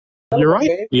You're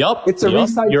right. Yep. It's a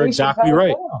recitation. You're exactly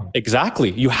right. Down.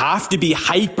 Exactly. You have to be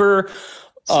hyper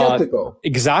skeptical.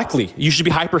 Exactly. You should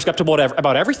be hyper skeptical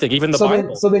about everything, even the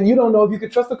Bible. So then you don't know if you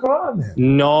could trust the Quran then.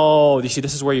 No, you see,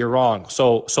 this is where you're wrong.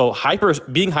 So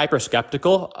being hyper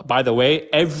skeptical, by the way,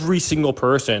 every single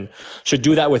person should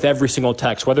do that with every single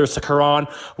text, whether it's the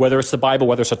Quran, whether it's the Bible,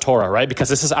 whether it's the Torah, right? Because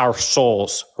this is our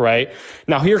souls, right?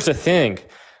 Now, here's the thing.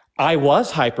 I was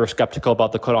hyper skeptical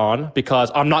about the Quran because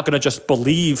I'm not going to just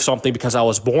believe something because I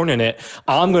was born in it.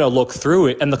 I'm going to look through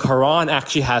it. And the Quran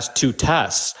actually has two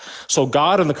tests. So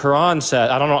God in the Quran said,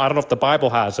 I don't know if the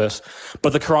Bible has this,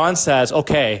 but the Quran says,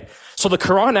 okay, so the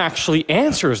Quran actually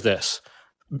answers this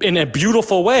in a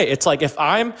beautiful way. It's like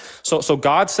so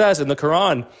God says in the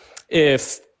Quran,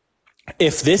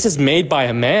 if this is made by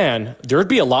a man, there'd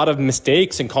be a lot of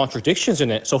mistakes and contradictions in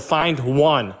it. So find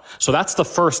one. So that's the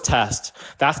first test.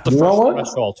 That's the first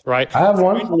threshold, right? I have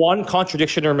one. Find one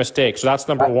contradiction or mistake. So that's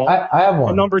number one. I have one.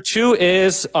 And number two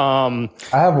is I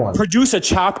have one. Produce a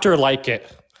chapter like it.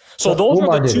 So those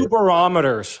are the two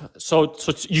barometers. So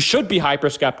you should be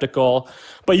hyper skeptical,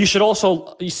 but you should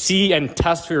also see and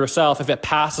test for yourself if it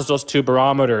passes those two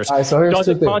barometers. All right, so here's Does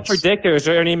it contradict? Is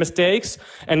there any mistakes?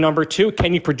 And number two,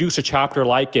 can you produce a chapter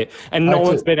like it? And no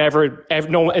one's been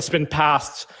it's been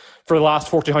passed for the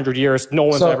last 1,400 years. No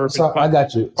one's ever been. So I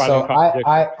got you. So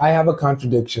I have a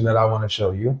contradiction that I want to show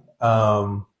you.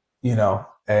 And you're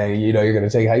going to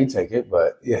take how you take it,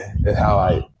 but yeah, how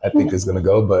I think it's going to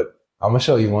go, but I'm going to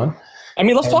show you one. I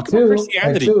mean, let's talk about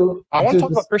Christianity. I want to talk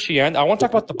about Christianity. I want to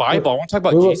talk about the Bible. I want to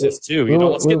talk about Jesus too.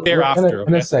 Let's get there after.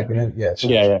 In a second. Yeah.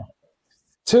 Sure. Yeah.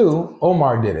 Two,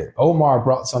 Omar did it. Omar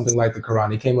brought something like the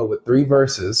Quran. He came up with 3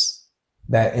 verses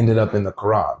that ended up in the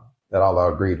Quran that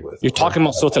Allah agreed with. You're talking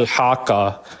about Surah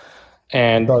Al-Haqqa.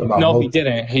 And no, he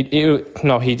didn't. He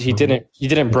didn't. He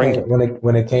didn't bring it.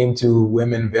 When it came to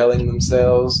women veiling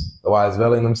themselves, the wives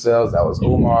veiling themselves, that was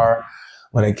Omar.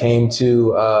 When it came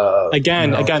to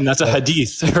again, that's a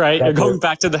hadith, right? You're going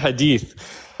back to the hadith.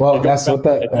 Well, that's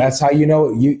how you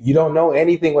know you don't know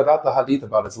anything without the hadith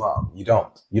about Islam. You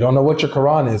don't know what your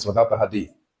Quran is without the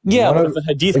hadith. Yeah, but if the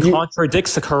hadith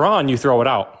contradicts the Quran, you throw it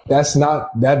out.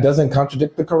 That doesn't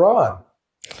contradict the Quran.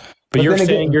 But you're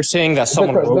saying that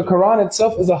someone the Quran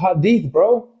itself is a hadith,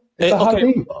 bro. It's a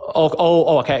hadith.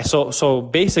 Okay. So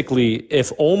basically,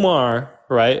 if Omar,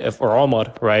 right,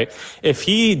 if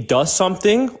he does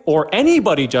something or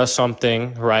anybody does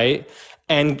something, right,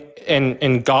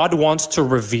 and God wants to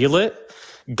reveal it,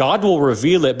 God will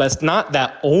reveal it, but it's not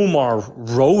that Omar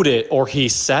wrote it or he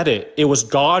said it. It was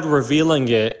God revealing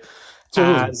it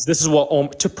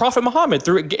to Prophet Muhammad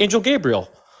through Angel Gabriel.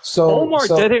 So Omar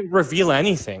didn't reveal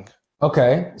anything.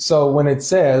 Okay, so when it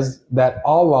says that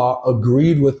Allah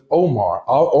agreed with Omar,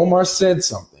 Omar said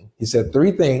something. He said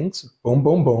 3 things, boom,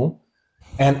 boom, boom.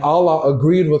 And Allah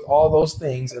agreed with all those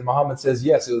things, and Muhammad says,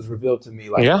 "Yes, it was revealed to me."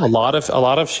 Like a lot of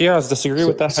Shias disagree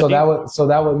with that. So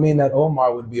that would mean that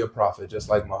Omar would be a prophet, just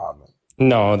like Muhammad.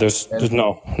 No, there's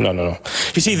no.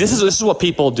 You see, this is what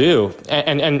people do,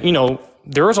 and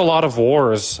there was a lot of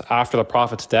wars after the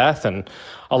Prophet's death, and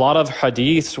a lot of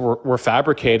hadiths were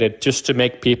fabricated just to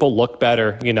make people look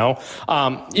better.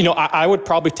 I would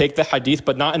probably take the hadith,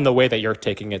 but not in the way that you're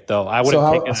taking it, though. I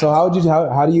wouldn't take it. So how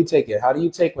do you take it? How do you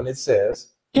take when it says?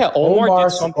 Yeah, Omar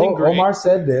did something great. Omar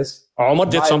said this. Omar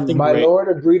did something great. My Lord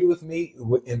agreed with me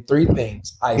in 3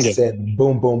 things. I said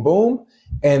boom, boom, boom,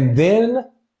 and then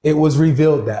it was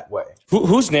revealed that way.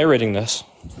 Who's narrating this?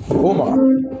 Omar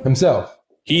himself.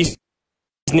 He's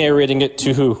narrating it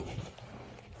to who?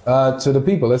 To the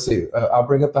people. Let's see. I'll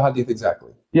bring up the hadith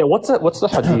exactly. Yeah, what's the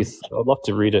hadith? I'd love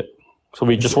to read it. So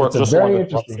we just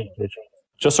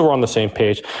just so we're on the same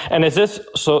page. And is this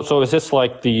so is this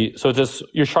like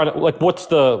you're trying to like what's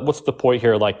the point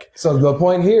here like? So the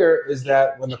point here is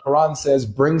that when the Quran says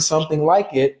bring something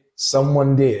like it,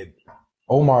 someone did.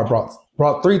 Omar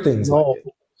brought 3 things like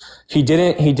it. He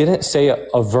didn't say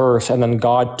a verse and then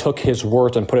God took his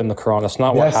words and put it in the Quran. That's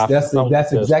not what happened.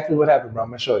 That's exactly what happened, bro. I'm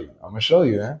gonna show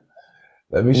you, man.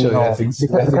 Let me show you. That's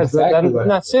exactly what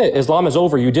that's it. Islam is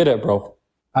over. You did it, bro.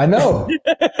 I know.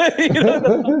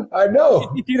 I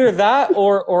know. It's either that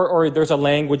or there's a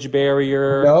language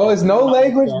barrier. No, it's no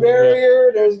language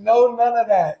barrier. There's none of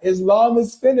that. Islam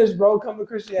is finished, bro. Come to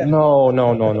Christianity. No.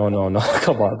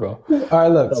 Come on, bro. All right,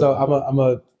 look. So I'm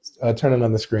a turn it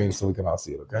on the screen so we can all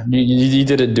see it. Okay. You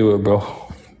didn't do it, bro.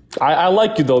 I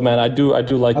like you though, man. I do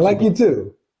like. I like you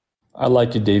too. I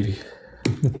like you, Davey.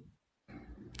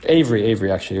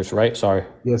 Avery actually is right. Sorry.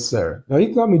 Yes, sir. No, you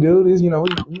can call me dude. It's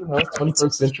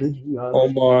 21st century.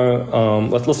 Omar.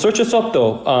 Let's search this up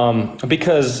though.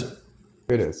 Because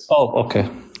it is. Oh, okay.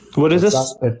 What is this?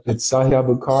 It's Sahih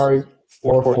Bukhari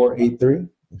 4483.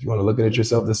 If you want to look at it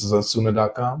yourself, this is on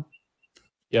sunnah.com.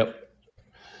 Yep.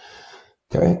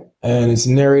 Okay. And it's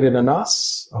narrated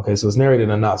Anas. Okay, so it's narrated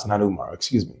Anas, not Umar.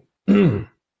 Excuse me.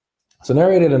 So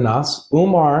narrated Anas,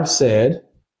 Umar said,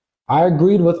 I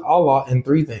agreed with Allah in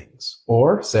 3 things.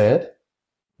 Or said,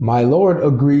 my Lord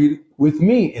agreed with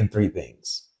me in 3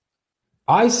 things.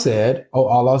 I said, O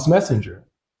Allah's messenger,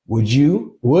 would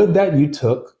that you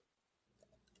took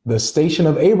the station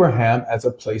of Abraham as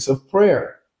a place of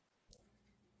prayer.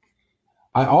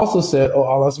 I also said, O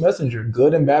Allah's messenger,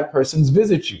 good and bad persons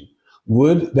visit you.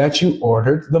 Would that you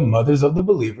ordered the mothers of the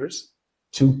believers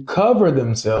to cover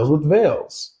themselves with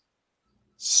veils.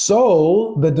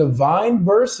 So the divine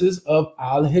verses of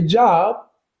Al-Hijab,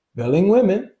 veiling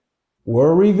women,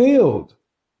 were revealed.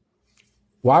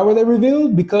 Why were they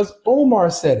revealed? Because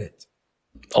Omar said it.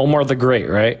 Omar the Great,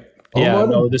 right? Yeah,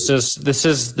 no, this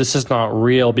is not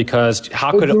real, because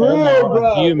how could Omar,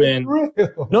 a human?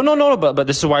 No, but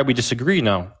this is why we disagree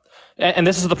now. And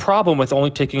this is the problem with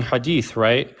only taking hadith,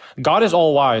 right? God is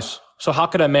all wise. So how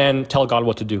could a man tell God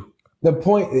what to do? The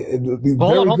point.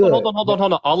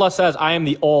 Hold on. Allah says, I am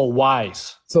the all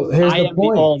wise. So here's the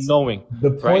point. The all knowing.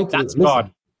 The point, right? That's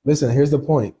God. Listen, here's the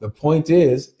point. The point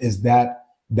is that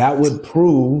would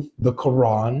prove the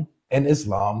Quran and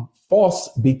Islam false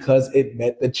because it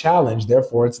met the challenge.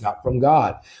 Therefore, it's not from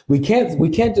God. We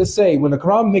can't just say when the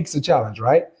Quran makes a challenge,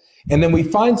 right? And then we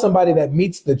find somebody that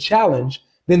meets the challenge,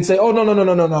 then say, oh,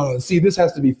 no. See, this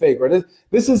has to be fake. Or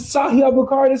this is Sahih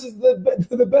Bukhari. This is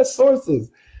the best sources.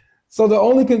 So the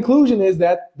only conclusion is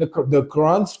that the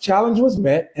Quran's challenge was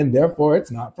met, and therefore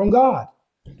it's not from God.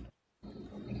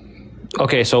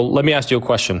 Okay, so let me ask you a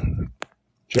question.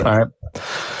 Sure. All right.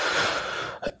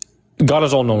 God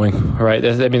is all-knowing, right?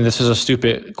 I mean, this is a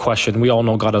stupid question. We all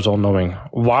know God is all-knowing.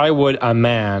 Why would a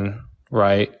man,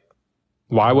 right?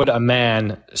 Why would a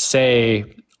man say,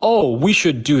 oh, we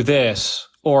should do this,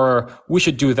 or we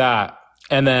should do that,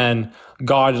 and then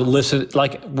God listens?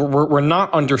 Like, we're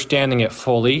not understanding it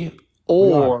fully,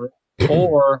 or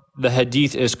the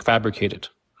hadith is fabricated.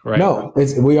 Right. No,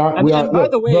 we are. By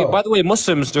the way,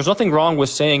 Muslims, there's nothing wrong with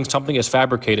saying something is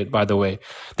fabricated, by the way.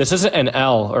 This isn't an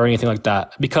L or anything like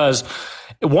that, because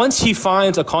once he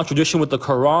finds a contradiction with the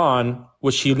Quran,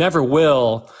 which he never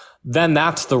will, then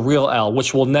that's the real L,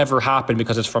 which will never happen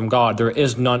because it's from God. There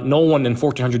is none. No one in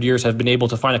 1400 years has been able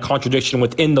to find a contradiction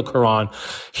within the Quran.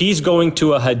 He's going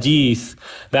to a hadith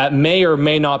that may or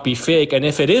may not be fake. And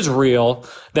if it is real,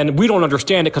 then we don't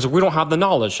understand it because we don't have the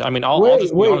knowledge. I mean, I'll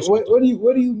just be honest with you.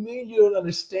 What do you mean you don't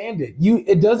understand it?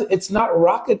 It's not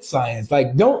rocket science.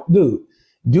 Like, do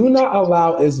not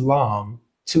allow Islam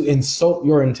to insult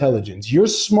your intelligence. You're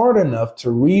smart enough to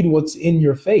read what's in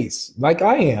your face, like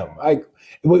I am.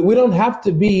 We don't have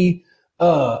to be,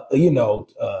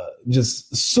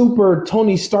 just super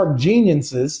Tony Stark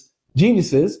geniuses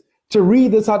to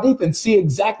read this hadith and see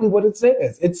exactly what it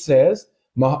says. It says,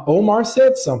 Omar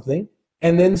said something,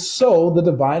 and then so the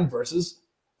divine verses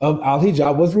of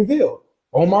Al-Hijab was revealed.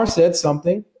 Omar said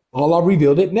something, Allah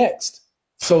revealed it next.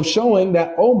 So showing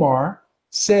that Omar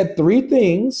said 3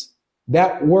 things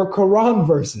that were Quran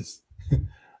verses.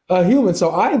 Human. So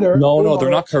either. No,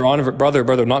 they're not Quran, brother,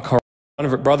 not Quran.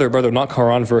 Brother, not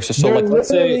Quran verses. So let's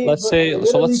say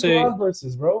Quran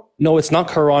verses, bro. No, it's not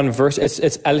Quran verse. It's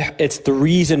the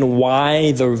reason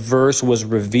why the verse was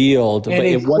revealed, but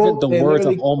it wasn't the words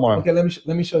of Omar. Okay, let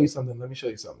me show you something.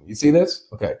 You see this?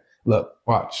 Okay, look,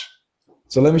 watch.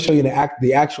 So let me show you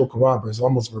the actual Quran verse,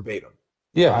 almost verbatim.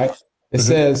 Yeah. Right? It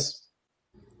says,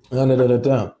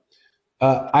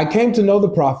 I came to know the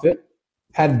Prophet,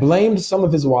 had blamed some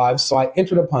of his wives, so I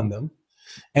entered upon them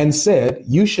and said,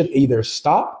 you should either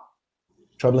stop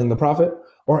troubling the Prophet,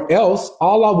 or else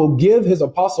Allah will give his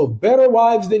apostle better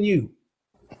wives than you.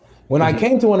 When I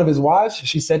came to one of his wives,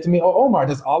 she said to me, oh, Omar,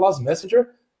 does Allah's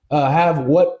messenger have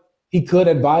what he could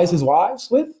advise his wives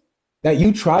with, that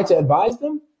you tried to advise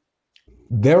them?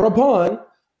 Thereupon,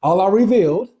 Allah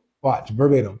revealed, watch,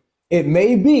 verbatim, it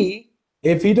may be,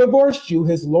 if he divorced you,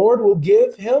 his Lord will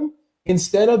give him,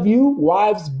 instead of you,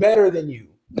 wives better than you.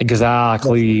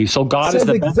 Exactly. So God is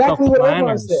the best of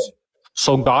planners.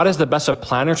 So God is the best of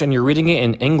planners, and you're reading it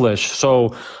in English.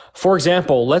 So, for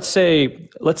example, let's say.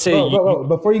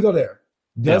 Before you go there,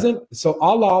 so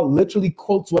Allah literally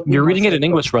quotes what you're reading it in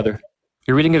English, brother.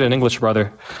 You're reading it in English,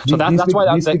 brother. So that's why.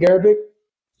 Do you speak Arabic?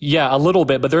 Yeah, a little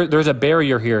bit, but there's a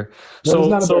barrier here. No, there's So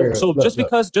not a barrier.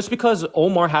 Look, just because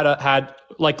Omar had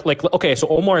like okay, so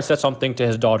Omar said something to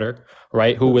his daughter,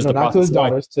 right, who was no, the not to his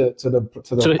prophet's wife. daughters, to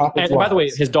the So, prophet's and by the way,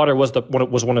 wives. his daughter was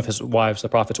one of his wives, the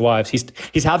prophet's wives.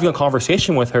 He's having a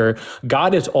conversation with her.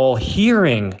 God is all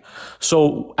hearing.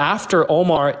 So after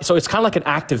Omar, so it's kind of like an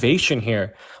activation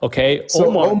here. Okay, So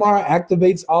Omar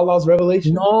activates Allah's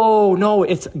revelation. no,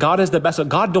 it's God is the best.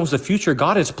 God knows the future.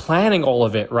 God is planning all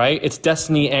of it, right? It's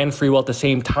destiny and free will at the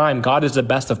same time. God is the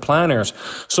best of planners.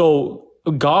 So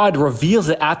God reveals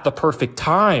it at the perfect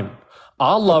time.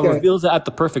 Allah reveals it at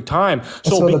the perfect time.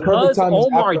 So the perfect because time is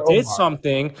Omar after did Omar.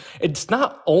 something, it's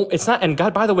not, and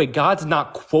God, by the way, God's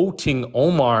not quoting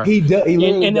Omar He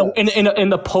literally does. in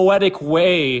the poetic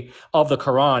way of the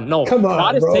Quran. No, Come on,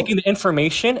 God is bro. taking the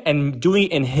information and doing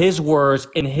it in his words,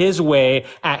 in his way,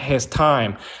 at his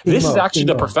time. This is actually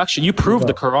the perfection. You proved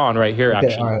the Quran right here, Okay,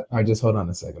 actually. all right, just hold on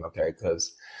a second, okay?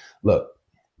 Because look,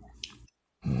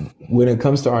 when it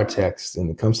comes to our text and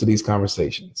it comes to these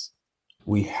conversations,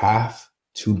 we have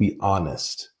to be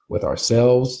honest with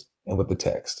ourselves and with the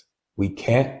text. We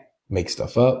can't make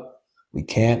stuff up. We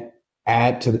can't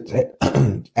add to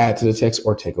the add to the text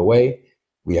or take away.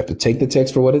 We have to take the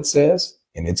text for what it says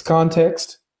in its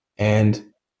context and,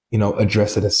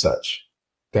 address it as such.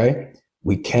 Okay.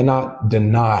 We cannot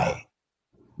deny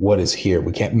what is here.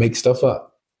 We can't make stuff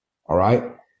up. All right.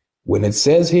 When it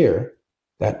says here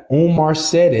that Umar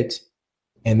said it,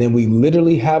 and then we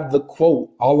literally have the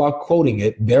quote, Allah quoting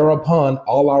it, thereupon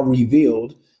Allah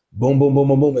revealed, boom, boom, boom,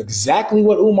 boom, boom, exactly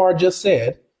what Umar just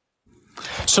said.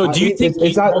 So do you think do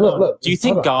you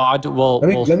think God will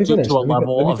stoop to a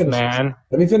level of man?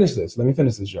 Let me finish this,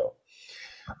 Joe.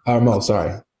 Mo,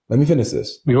 sorry. Let me finish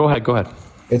this. Go ahead.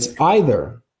 It's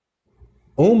either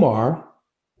Umar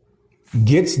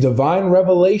gets divine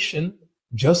revelation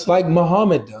just like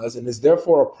Muhammad does and is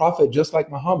therefore a prophet just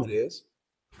like Muhammad is,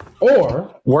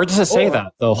 or where does it say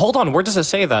that though? Hold on, where does it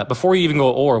say that? Before you even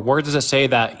go, or where does it say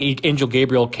that Angel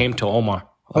Gabriel came to Omar?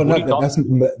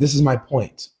 This is my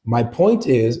point. My point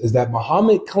is that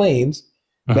Muhammad claims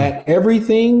that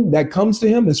everything that comes to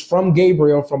him is from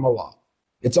Gabriel, from Allah.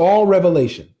 It's all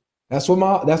revelation. That's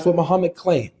what Muhammad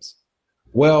claims.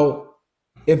 Well,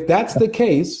 if that's the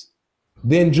case,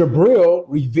 then Jibril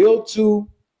revealed to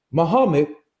Muhammad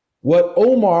what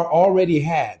Omar already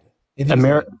had.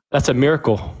 That's a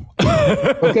miracle.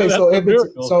 Okay, so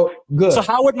good. So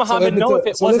how would Muhammad know if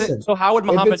it wasn't? So how would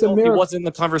Muhammad know if he wasn't in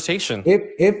the conversation?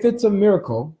 If it's a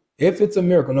miracle,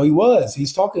 no, he was.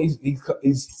 He's talking.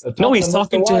 He's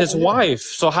talking to his wife.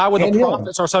 So how would the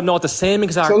prophets or something know at the same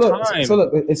exact time? So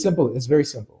look, it's simple. It's very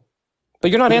simple. But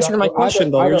you're not answering my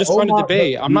question though. You're just trying to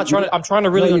debate. I'm trying to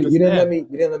really understand. You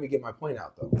didn't let me get my point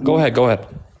out though. Go ahead.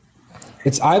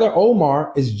 It's either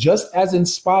Omar is just as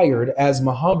inspired as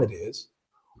Muhammad is,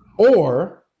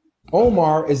 or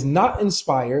Omar is not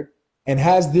inspired and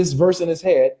has this verse in his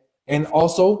head, and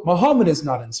also Muhammad is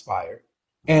not inspired,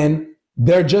 and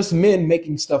they're just men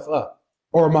making stuff up,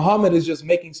 or Muhammad is just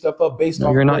making stuff up based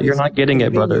on. You're not getting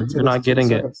it, brother. You're not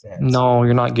getting it. No,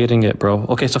 you're not getting it, bro.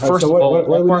 Okay, so first of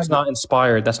all, Omar's not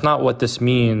inspired. That's not what this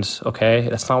means. Okay,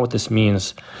 that's not what this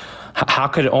means. How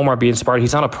could Omar be inspired?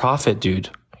 He's not a prophet,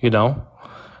 dude.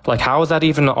 Like, how is that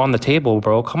even on the table,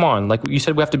 bro? Come on. Like you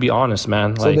said, we have to be honest,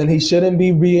 man. So then he shouldn't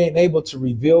be being able to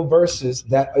reveal verses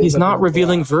that he's not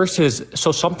revealing verses.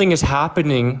 So something is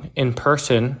happening in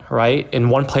person, right? In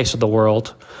one place of the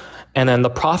world. And then the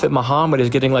Prophet Muhammad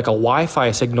is getting like a Wi-Fi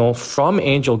signal from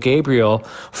Angel Gabriel,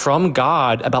 from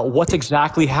God, about what's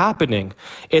exactly happening.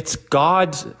 It's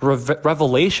God's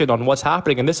revelation on what's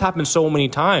happening. And this happens so many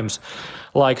times.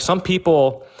 Like some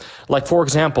people, like for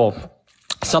example,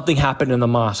 something happened in the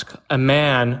mosque. A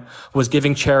man was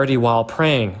giving charity while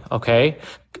praying, okay?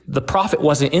 The prophet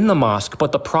wasn't in the mosque,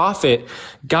 but the prophet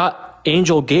got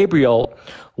Angel Gabriel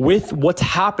with what's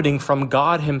happening from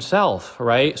God himself,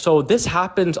 right? So this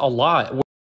happens a lot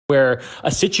where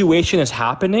a situation is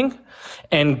happening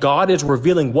and God is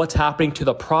revealing what's happening to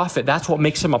the prophet. That's what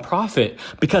makes him a prophet,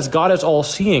 because God is all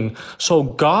seeing. So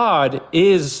God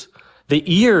is the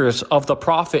ears of the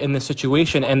prophet in this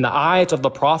situation and the eyes of the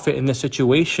prophet in this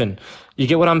situation. You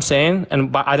get what I'm saying?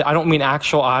 And I don't mean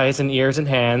actual eyes and ears and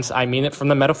hands. I mean it from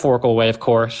the metaphorical way, of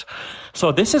course.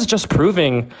 So this is just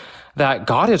proving that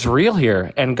God is real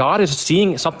here, and God is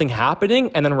seeing something happening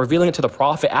and then revealing it to the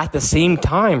prophet at the same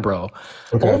time, bro.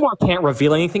 Okay. Omar can't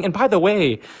reveal anything. And by the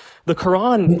way, the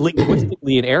Quran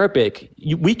linguistically in Arabic,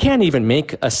 we can't even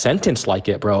make a sentence like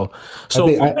it, bro. So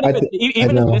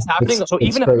even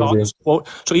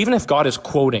if God is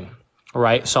quoting,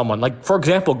 right, someone, like for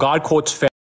example, God quotes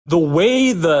the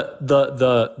way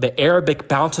the Arabic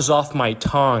bounces off my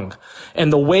tongue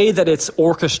and the way that it's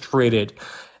orchestrated.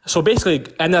 So basically,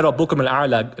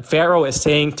 Pharaoh is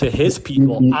saying to his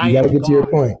people, You got to get to your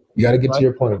point. You got to get to right?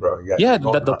 your point, bro. Yeah,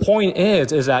 the point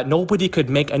is that nobody could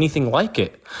make anything like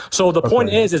it. So the point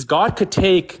is God could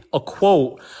take a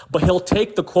quote, but he'll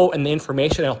take the quote and the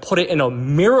information and he'll put it in a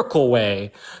miracle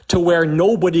way to where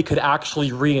nobody could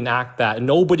actually reenact that.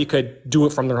 Nobody could do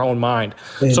it from their own mind.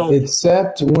 So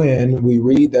except when we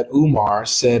read that Umar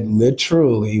said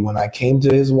literally, when I came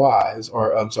to his wives,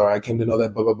 or I'm sorry, I came to know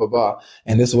that blah, blah, blah, blah.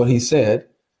 And this is what he said: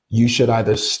 you should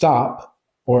either stop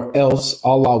or else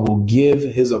Allah will give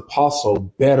his apostle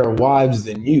better wives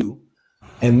than you.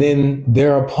 And then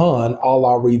thereupon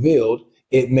Allah revealed,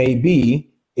 it may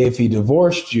be if he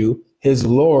divorced you, his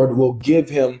Lord will give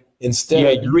him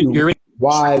instead of you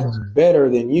wives better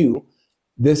than you.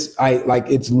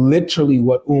 It's literally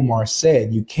what Umar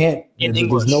said. You can't,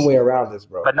 there's no way around this,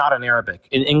 bro. But not in Arabic.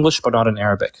 In English, but not in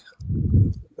Arabic.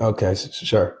 Okay,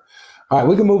 sure. All right,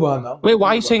 we can move on though. Wait, why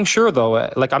are you saying sure though?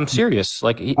 Like, I'm serious.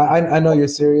 Like, I know you're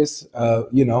serious.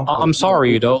 I'm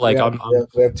sorry, though. Like,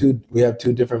 we have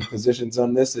two different positions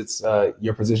on this. It's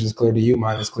your position is clear to you,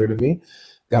 mine is clear to me.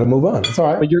 Got to move on. It's all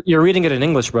right. But you're reading it in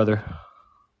English, brother.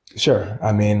 Sure.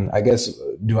 I mean, I guess.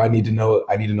 Do I need to know?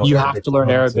 I need to know. You Arabic have to learn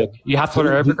Arabic. You have to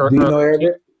learn Arabic. Do you know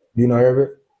Arabic? Do you know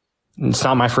Arabic? It's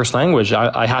not my first language.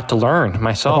 I had to learn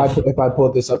myself. If I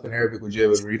pulled this up in Arabic, would you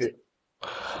able to read it?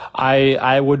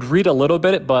 I would read a little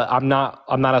bit, but I'm not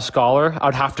a scholar.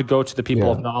 I'd have to go to the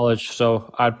people of knowledge.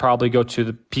 So I'd probably go to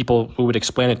the people who would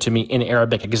explain it to me in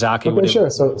Arabic exactly. Okay, sure.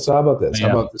 So how about this? Yeah.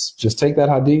 How about this? Just take that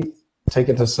hadith, take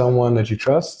it to someone that you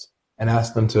trust, and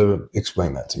ask them to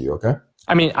explain that to you. Okay.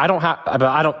 I mean,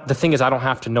 the thing is, I don't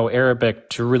have to know Arabic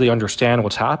to really understand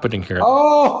what's happening here.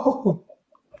 Oh.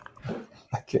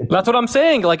 That's what I'm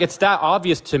saying. Like, it's that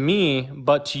obvious to me,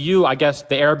 but to you, I guess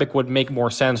the Arabic would make more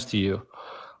sense to you.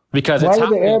 Because why would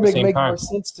the Arabic make more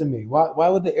sense to me? Why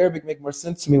would the Arabic make more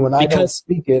sense to me when I don't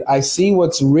speak it? I see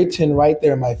what's written right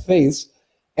there in my face,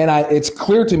 and it's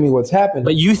clear to me what's happening.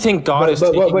 But you think God is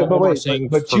taking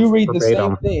but you read the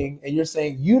same thing, and you're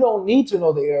saying you don't need to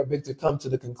know the Arabic to come to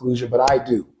the conclusion, but I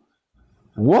do.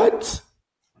 What?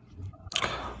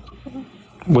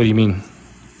 What do you mean?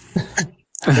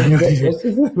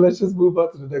 Let's just move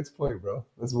on to the next point, bro.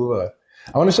 Let's move on.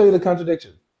 I want to show you the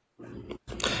contradiction.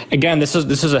 Again, this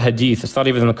is a hadith. It's not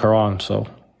even in the Quran. So,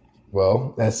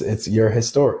 well, it's your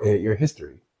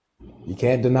history. You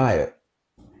can't deny it.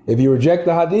 If you reject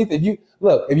the hadith, if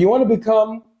you want to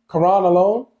become Quran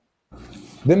alone,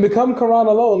 then become Quran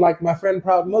alone, like my friend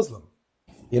Proud Muslim.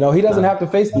 He doesn't have to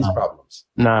face these problems.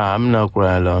 Nah, I'm not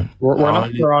Quran alone. We're not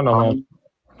Quran alone.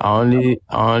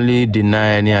 I only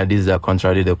deny any hadiths that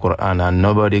contradict the Quran, and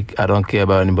I don't care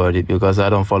about anybody because I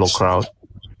don't follow crowd.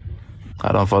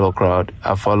 I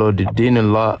follow the Deen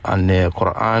Allah and the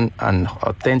Quran and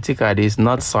authentic hadith,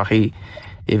 not Sahih.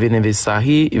 Even if it's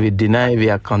Sahih, if we deny, we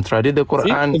are contradict the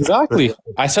Quran. Exactly.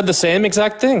 I said the same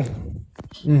exact thing.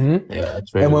 Mm-hmm. Yeah,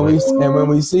 and when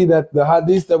we see that the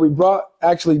hadiths that we brought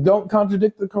actually don't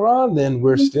contradict the Quran, then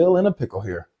we're still in a pickle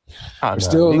here. We're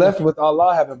still left with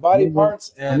Allah having body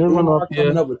parts and Umar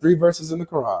coming up with 3 verses in the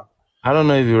Quran. I don't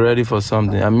know if you're ready for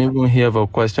something. I'm even here for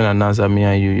question and answer, me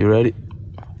and you. You ready?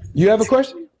 You have a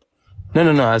question?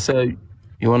 No. I said,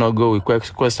 you want to go with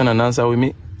question and answer with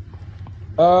me?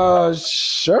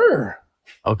 Sure.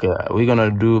 Okay, we're going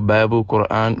to do Bible,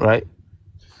 Quran, right?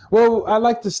 Well, I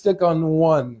like to stick on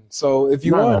one. So if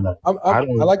you want, I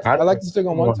like to stick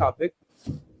on one topic.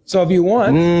 So if you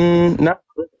want. No,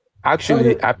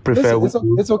 actually, I prefer.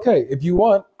 It's okay. If you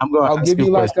want, I'll give you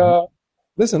like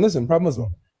listen, Prime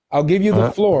Muslim. I'll give you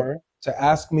the floor to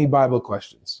ask me Bible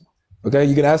questions. Okay,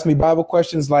 you can ask me Bible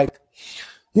questions like,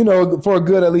 for a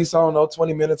good at least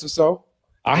 20 minutes or so.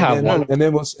 I have one, and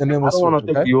then we'll. I don't want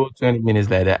to take you 20 minutes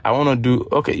like that. I want to do.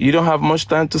 Okay, you don't have much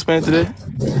time to spend today.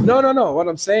 No. What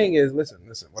I'm saying is, listen.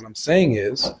 What I'm saying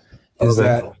is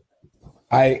that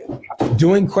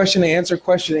doing question and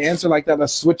answer like that,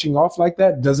 switching off like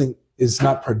that is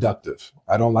not productive.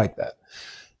 I don't like that.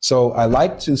 So I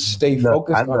like to stay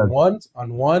focused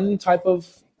on one type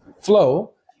of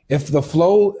flow. If the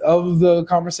flow of the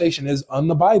conversation is on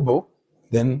the Bible,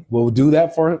 then we'll do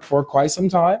that for quite some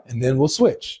time, and then we'll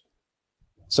switch.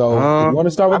 So if you want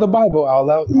to start with the Bible, I'll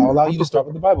allow you to start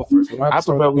with the Bible first. I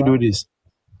prefer we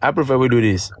do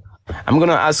this. I'm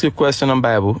gonna ask you a question on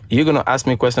Bible. You're gonna ask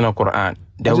me a question on Quran.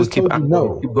 Then we'll keep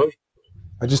going.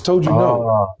 I just told you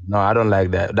no. No, I don't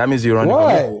like that. That means you're running.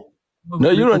 Why?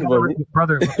 No, you don't for me.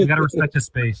 Brother, we gotta respect his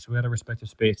space. We gotta respect his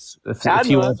space. If he I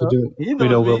wants to know. do He it,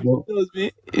 knows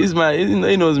me. He knows me.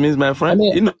 He knows me. He's my I friend.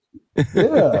 mean, You know.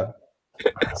 Yeah.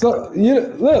 So you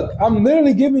look, I'm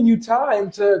literally giving you time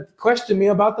to question me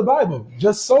about the Bible,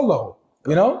 just solo.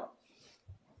 You know.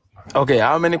 Okay,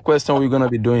 how many questions are we gonna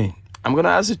be doing? I'm gonna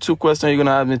ask you 2 questions. You're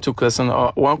gonna ask me 2 questions,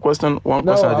 or one question No, at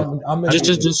a time. I'm gonna give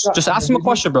you. just I'm ask gonna him a give you.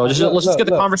 question, bro. Let's just get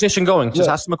the conversation going. Just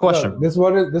ask him a question. This is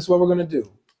what we're gonna do.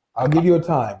 I'll give you a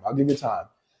time. I'll give you time.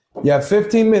 You have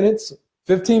 15 minutes.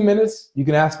 15 minutes. You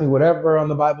can ask me whatever on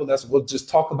the Bible. We'll just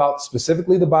talk about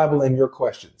specifically the Bible and your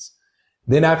questions.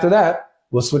 Then after that,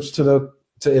 we'll switch to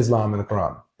Islam and the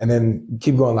Quran, and then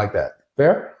keep going like that.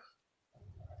 Fair?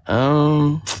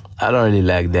 I don't really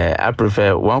like that. I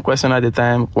prefer one question at a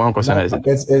time. One question at a time.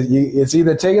 It's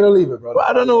either take it or leave it, bro. But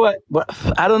I don't know why. But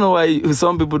I don't know why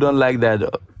some people don't like that.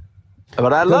 Though.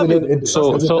 But I love it.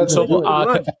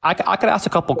 I could ask a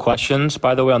couple questions,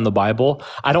 by the way, on the Bible.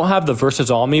 I don't have the verses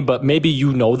on me, but maybe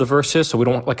you know the verses, so we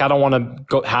don't I don't want to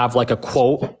go have like a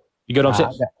quote. You get what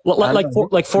I'm saying?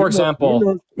 For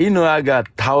example, I got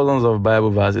thousands of Bible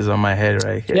verses on my head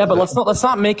right here. Yeah, but let's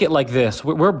not make it like this.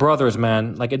 We're brothers,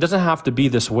 man. Like, it doesn't have to be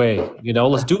this way. You know,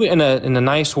 let's do it in a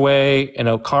nice way, in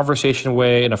a conversation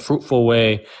way, in a fruitful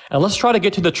way, and let's try to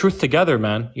get to the truth together,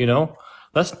 man. You know,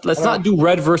 let's not do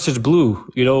red versus blue.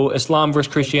 You know, Islam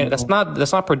versus Christianity. That's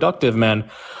not productive, man.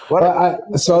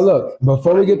 So look,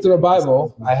 before we get to the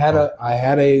Bible, I had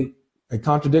a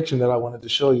contradiction that I wanted to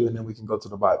show you, and then we can go to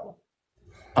the Bible.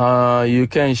 You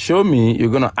can show me. You're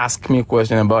gonna ask me a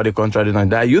question about the contradiction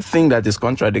that you think that is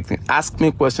contradicting. Ask me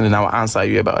a question, and I'll answer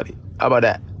you about it. How about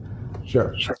that?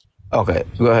 Sure. Okay,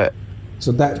 go ahead.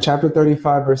 So that chapter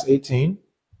 35, verse 18.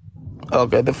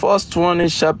 Okay, the first one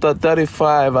is chapter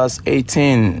 35, verse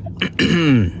 18.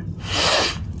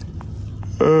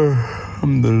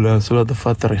 Alhamdulillah, Surah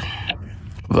Al-Fatih,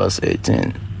 verse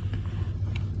 18.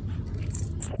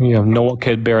 Yeah, no one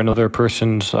can bear another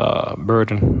person's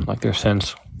burden, like their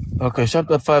sins. Okay,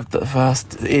 chapter 5, verse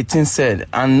 18 said,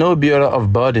 and no bearer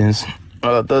of burdens,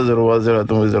 burden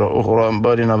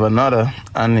of another,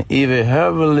 and if a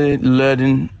heavily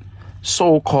laden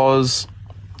soul cause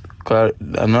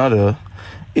another,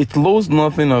 it loses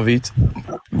nothing of it.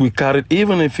 We carry,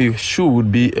 even if you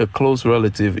should be a close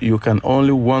relative, you can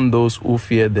only warn those who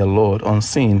fear the Lord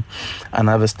unseen and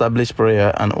have established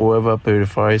prayer, and whoever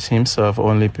purifies himself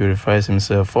only purifies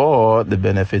himself for the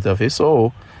benefit of his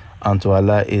soul, and to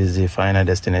Allah is the final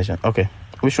destination. Okay,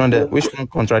 which one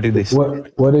contradicts this?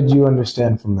 What did you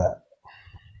understand from that?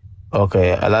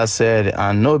 Okay, Allah said,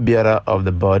 and no bearer of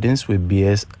the burdens will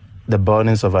bear the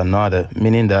burdens of another,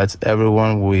 meaning that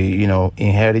everyone will,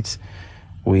 inherit,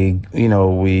 we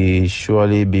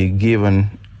surely be given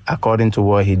according to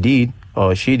what he did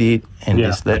or she did in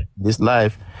this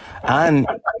life. And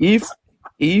if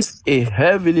a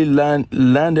heavily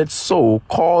landed soul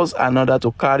cause another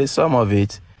to carry some of a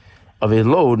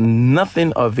load,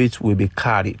 nothing of it will be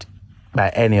carried by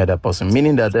any other person,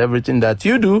 meaning that everything that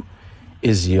you do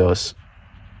is yours.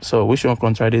 So which one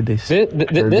contradicts this?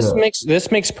 This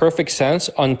makes perfect sense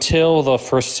until the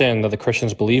first sin that the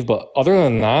Christians believe. But other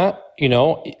than that,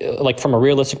 like from a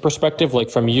realistic perspective, like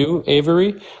from you,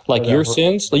 Avery, like your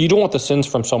sins, like you don't want the sins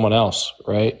from someone else,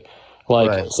 right?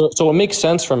 So it makes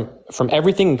sense from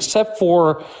everything except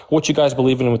for what you guys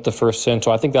believe in with the first sin.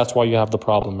 So I think that's why you have the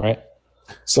problem, right?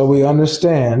 So we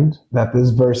understand that this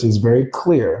verse is very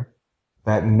clear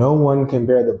that no one can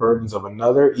bear the burdens of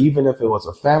another, even if it was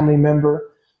a family member,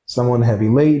 someone heavy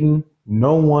laden.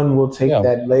 No one will take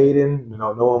that laden.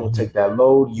 No one will take that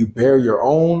load. You bear your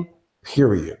own,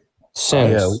 period.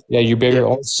 Sins. You bear your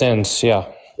own sins. Yeah.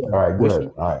 All right,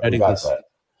 good. All right, we got that.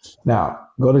 Now,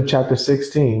 go to chapter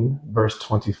 16, verse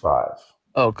 25.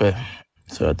 Okay.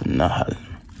 So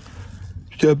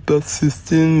chapter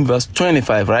 16, verse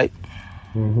 25, right?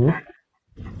 Mm-hmm.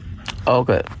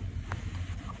 Okay.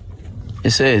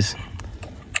 It says...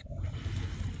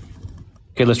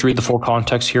 Okay, let's read the full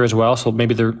context here as well. So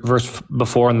maybe the verse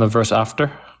before and the verse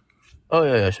after. Oh,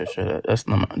 yeah, sure. That's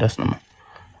normal.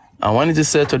 And when it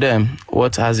said to them,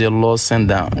 what has your Lord sent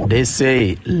down? They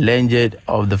say, language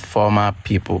of the former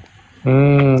people.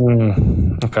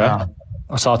 Okay.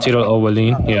 Asatir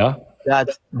al-awwalin, yeah. That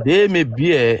they may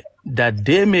bear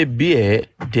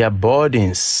their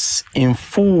burdens in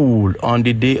full on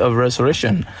the day of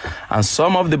resurrection, and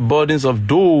some of the burdens of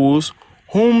those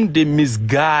whom they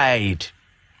misguide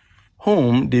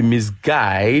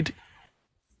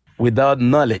without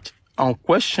knowledge.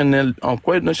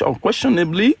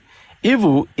 Unquestionably,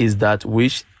 evil is that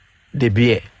which they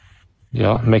bear.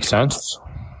 Yeah, makes sense.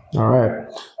 All right.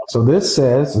 So this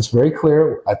says, it's very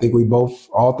clear. I think we both,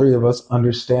 all three of us,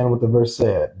 understand what the verse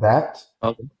said. That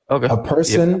a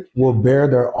person will bear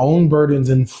their own burdens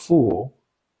in full,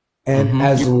 and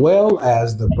as well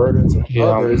as the burdens of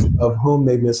others of whom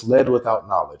they misled without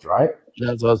knowledge, right?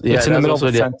 It's in the middle of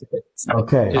the sentence.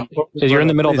 Okay. You're in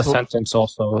the middle of the sentence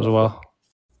also as well.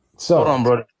 So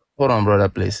hold on, brother,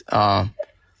 please.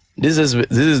 This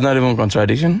is not even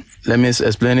contradiction. Let me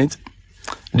explain it.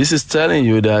 This is telling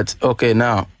you that, okay,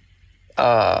 now,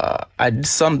 I did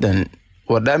something.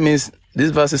 What that means,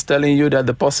 this verse is telling you that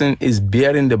the person is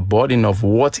bearing the burden of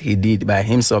what he did by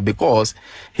himself, because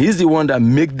he's the one that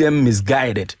make them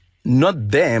misguided, not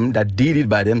them that did it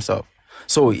by themselves.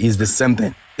 So it's the same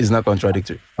thing. It's not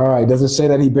contradictory. All right. Does it say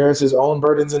that he bears his own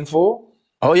burdens in full?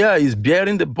 Oh yeah, he's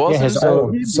bearing the burden. Yeah,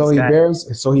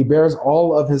 so he bears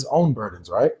all of his own burdens,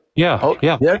 right? Yeah.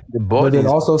 The body. Does it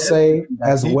also say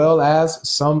as well as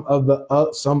some of the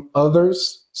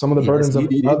burdens of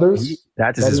others?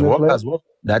 That is his work as well.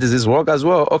 That is his work as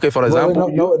well. Okay, for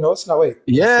example. No, it's not. Wait.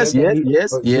 Yes.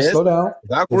 Slow down.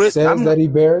 It says that he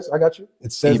bears. I got you.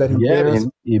 It says that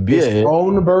he bears his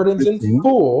own burdens in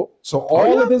full. So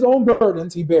all of his own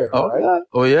burdens he bears. Right?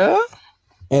 Oh yeah.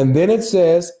 And then it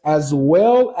says, as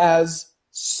well as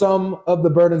some of the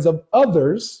burdens of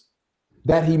others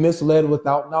that he misled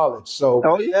without knowledge. So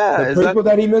the people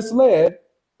that he misled,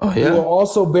 he will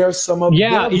also bear some of their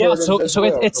burdens as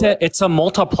well, it's a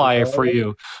multiplier for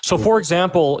you. So for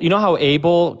example, you know how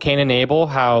Cain and Abel,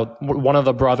 how one of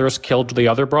the brothers killed the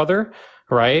other brother,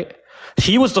 right?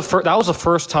 That was the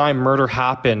first time murder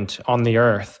happened on the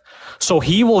earth. So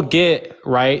he will get,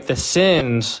 right, the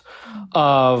sins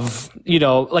of,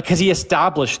 because he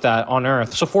established that on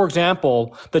earth. So for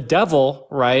example, the devil,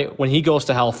 right, when he goes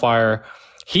to hellfire,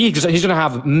 he's going to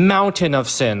have mountain of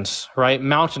sins, right?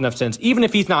 Mountain of sins. Even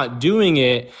if he's not doing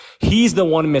it, he's the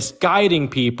one misguiding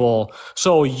people.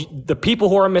 So the people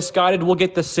who are misguided will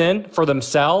get the sin for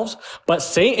themselves, but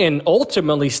Satan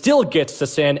ultimately still gets the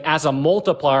sin as a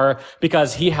multiplier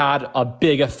because he had a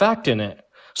big effect in it.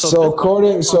 So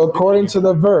according to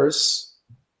the verse,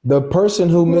 the person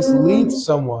who misleads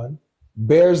someone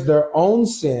bears their own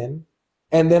sin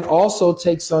and then also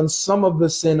takes on some of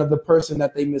the sin of the person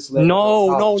that they misled.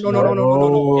 No. It's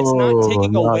not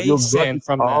taking away sin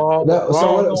from them.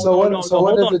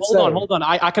 Hold on.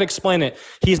 I can explain it.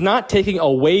 He's not taking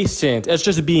away sin. It's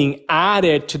just being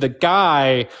added to the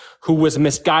guy who was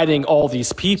misguiding all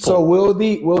these people. So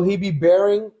will he be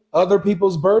bearing other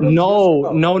people's burdens?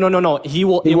 No.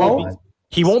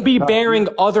 He won't be bearing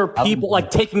other people,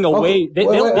 like taking away.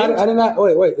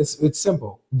 Wait. It's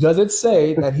simple. Does it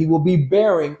say that he will be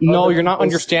bearing? No, you're not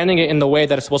understanding it in the way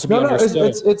that it's supposed to be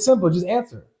understood. It's simple. Just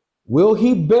answer. Will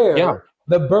he bear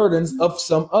the burdens of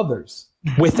some others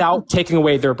without taking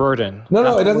away their burden?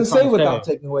 No. It doesn't say without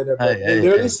taking away their burden. It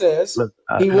literally says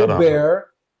he will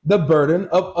bear the burden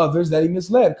of others that he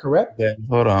misled. Correct? Yeah.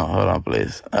 Hold on,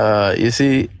 please. You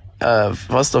see,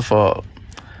 first of all,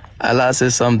 Allah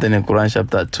says something in Quran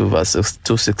chapter 2 verse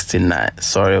 269.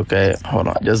 Sorry, okay? Hold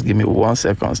on. Just give me 1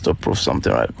 second to prove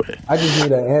something right quick. I just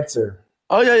need an answer.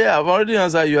 Oh, yeah. I've already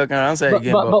answered you. I can answer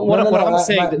again. But what I'm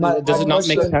saying, does it not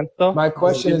make sense, though? My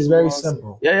question is very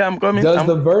simple. Yeah, I'm coming. Does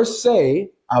the verse say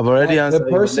I've already answered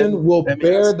the person will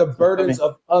bear the burdens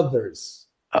of others?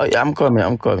 Oh, yeah, I'm coming.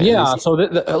 Yeah, so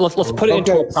let's put it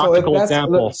into a practical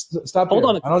example. Stop. Hold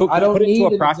on. I don't put it need into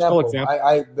a an practical example.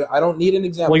 I don't need an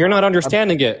example. Well, you're not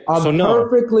understanding it. I'm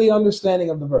perfectly understanding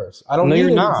of the verse. I don't need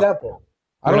an example.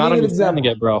 You're not understanding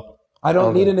it, bro. I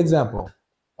don't need an example.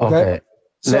 Okay.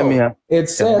 So it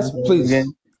says,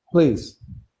 please.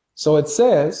 So it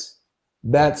says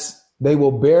that they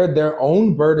will bear their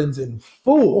own burdens in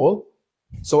full.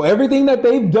 So everything that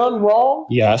they've done wrong,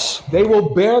 yes, they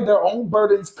will bear their own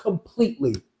burdens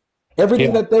completely.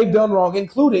 Everything that they've done wrong,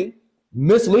 including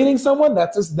misleading someone,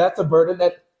 that's a burden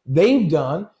that they've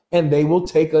done, and they will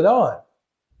take it on.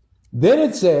 Then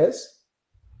it says,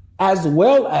 as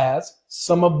well as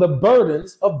some of the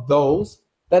burdens of those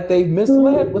that they've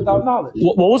misled without knowledge.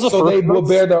 What was the so they will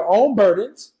bear their own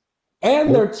burdens,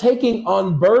 and they're taking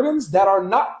on burdens that are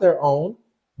not their own,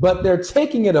 but they're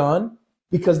taking it on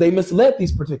because they misled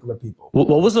these particular people. What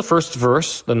was the first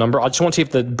verse, the number? I just want to see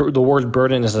if the word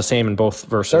burden is the same in both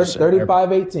verses.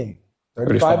 35:18.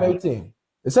 35:18.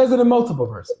 It says it in multiple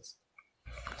verses.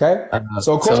 Okay?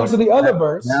 So according to the other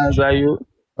verse,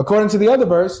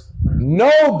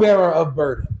 no bearer of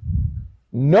burden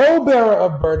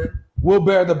will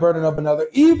bear the burden of another,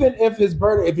 even if his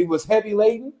burden, if he was heavy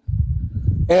laden,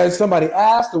 as somebody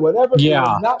asked or whatever, it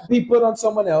will not be put on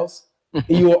someone else.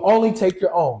 You will only take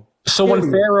your own. So when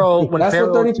Pharaoh, that's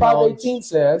what 35:18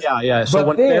 says. Yeah.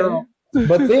 So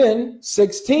But then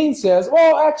 16 says,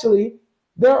 well, actually,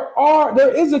 there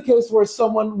is a case where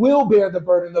someone will bear the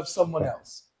burden of someone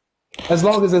else, as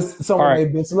long as it's someone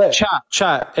they've misled.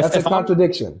 Chat. That's a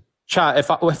contradiction. Chat, if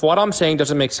what I'm saying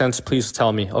doesn't make sense, please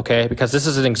tell me, okay? Because this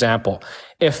is an example.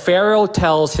 If Pharaoh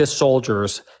tells his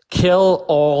soldiers, kill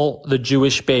all the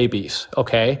Jewish babies,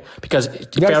 okay? Because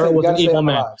Pharaoh was an evil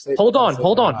man. Hold on.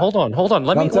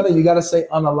 I'm telling you, you got to say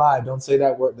unalive. Don't say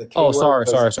that word. Sorry.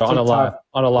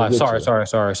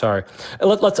 Unalive. Sorry.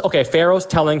 Okay, Pharaoh's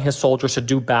telling his soldiers to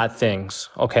do bad things,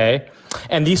 okay?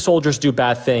 And these soldiers do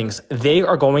bad things. They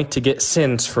are going to get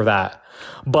sins for that.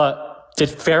 But did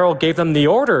Pharaoh gave them the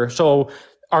order? So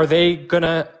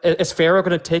is Pharaoh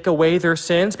gonna take away their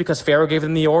sins because Pharaoh gave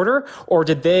them the order? Or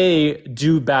did they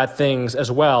do bad things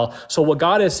as well? So what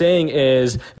God is saying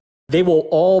is they will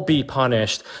all be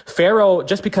punished. Pharaoh,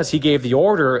 just because he gave the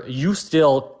order, you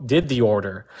still did the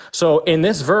order. So in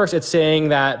this verse, it's saying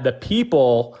that the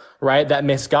people, right, that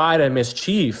misguide and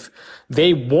mischief,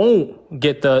 they won't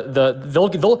get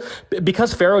they'll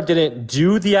because Pharaoh didn't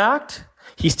do the act.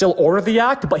 He still ordered the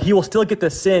act, but he will still get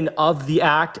the sin of the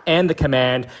act and the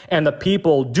command, and the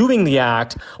people doing the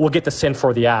act will get the sin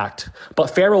for the act. But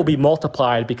Pharaoh will be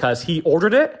multiplied because he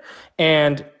ordered it,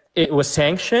 and it was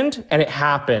sanctioned, and it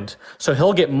happened. So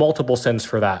he'll get multiple sins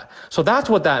for that. So that's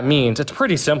what that means. It's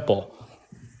pretty simple.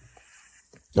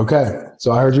 Okay,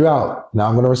 so I heard you out. Now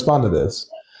I'm going to respond to this.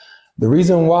 The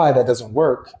reason why that doesn't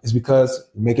work is because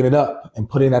you're making it up and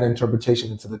putting that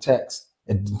interpretation into the text.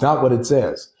 It's not what it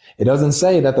says. It doesn't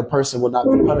say that the person will not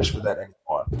be punished for that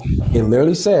anymore. It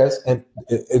literally says, and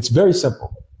it's very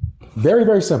simple, very,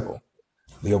 very simple.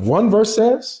 The one verse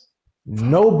says,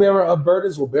 no bearer of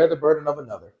burdens will bear the burden of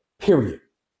another, period.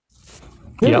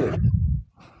 Yep.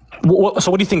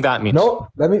 So what do you think that means? No,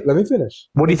 let me finish.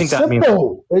 What do you think that means?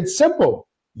 It's simple.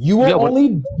 You will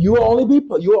only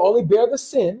bear the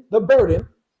sin, the burden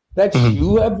that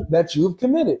you have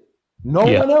committed. No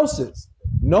one else's.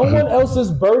 No one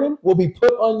else's burden will be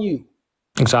put on you.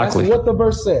 Exactly. That's what the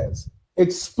verse says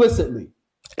explicitly.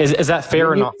 Is that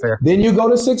fair or not fair? Then you go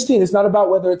to 16. It's not about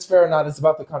whether it's fair or not. It's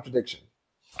about the contradiction.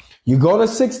 You go to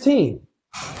 16.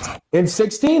 In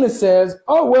 16, it says,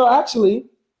 oh, well, actually,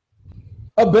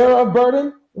 a bearer of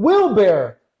burden will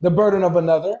bear the burden of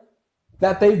another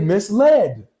that they've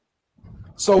misled.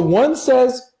 So one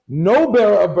says, no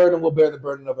bearer of burden will bear the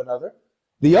burden of another.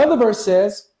 The other verse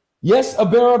says, yes, a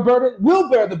bearer of burden will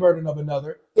bear the burden of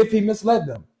another if he misled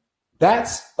them.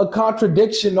 That's a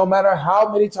contradiction. No matter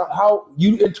how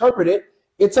you interpret it,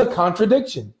 it's a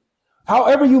contradiction.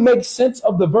 However you make sense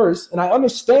of the verse, and I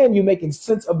understand you making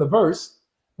sense of the verse,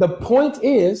 the point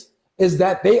is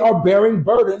that they are bearing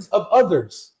burdens of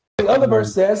others. The other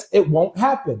verse says it won't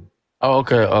happen.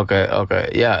 Okay.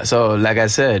 Yeah, so like I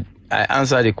said, I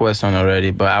answered the question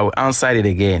already, but I will answer it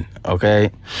again, okay?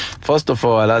 First of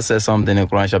all, Allah says something in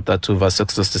Quran chapter 2, verse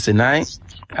 6 to 69.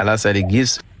 Allah said he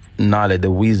gives knowledge, the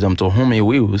wisdom to whom he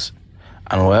wills,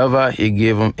 and whoever he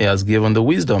has given the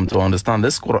wisdom to understand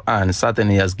this Quran,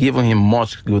 certainly he has given him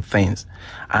much good things.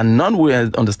 And none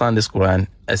will understand this Quran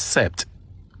except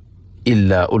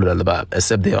illa ulul albab,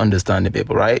 except they understand the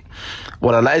people, right?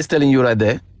 What Allah is telling you right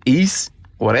there is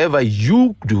whatever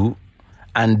you do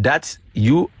and that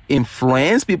you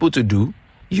influence people to do,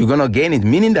 you're going to gain it.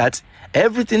 Meaning that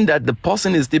everything that the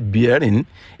person is still bearing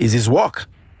is his work.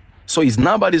 So it's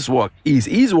not about his work, it's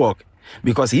his work.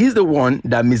 Because he's the one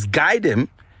that misguided him.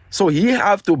 So he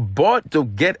have to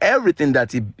get everything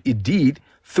that he did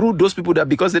through those people that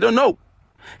because they don't know.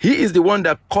 He is the one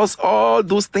that caused all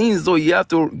those things. So you have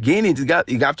to gain it.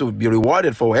 You have to be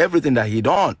rewarded for everything that he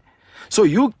done. So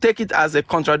you take it as a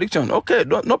contradiction. Okay,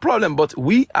 no problem. But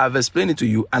we have explained it to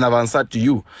you and I've answered to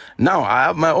you. Now I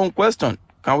have my own question.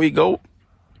 Can we go?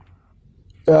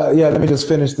 Yeah, let me just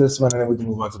finish this one and then we can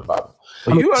move on to the Bible.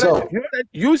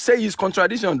 You say it's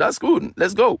contradiction. That's good.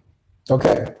 Let's go.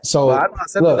 Okay. So I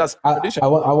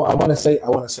want to say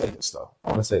this though. I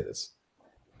want to say this.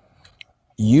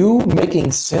 You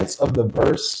making sense of the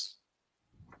verse.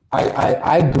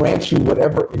 I grant you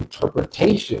whatever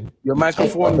interpretation. Your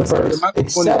microphone is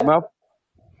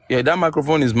that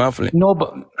microphone is muffling. No,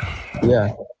 but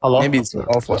yeah. Hello. Maybe it's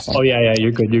off or something. Oh yeah.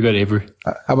 You're good, Avery.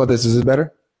 How about this? Is it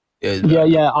better?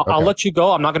 Yeah. I'll let you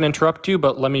go. I'm not going to interrupt you,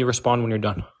 but let me respond when you're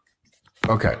done.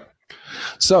 Okay.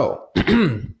 So,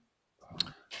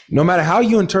 no matter how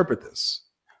you interpret this,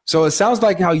 so it sounds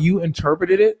like how you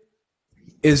interpreted it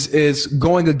is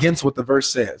going against what the verse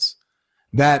says.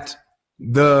 That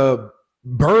the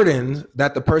burden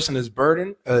that the person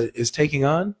is taking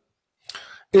on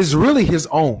is really his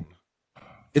own.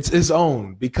 It's his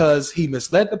own because he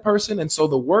misled the person, and so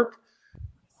the work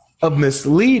of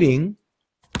misleading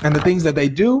And the things that they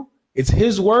do, it's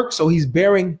his work, so he's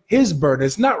bearing his burden.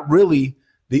 It's not really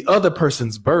the other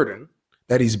person's burden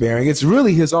that he's bearing. It's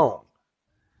really his own.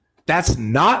 That's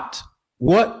not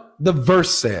what the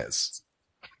verse says.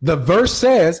 The verse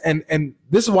says, and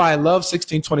this is why I love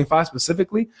 1625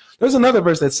 specifically. There's another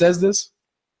verse that says this,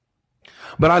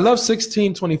 but I love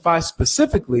 1625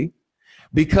 specifically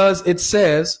because it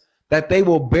says that they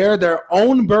will bear their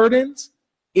own burdens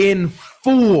in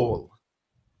full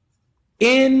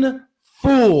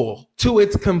to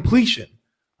its completion.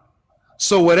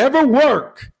 So whatever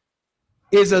work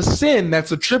is a sin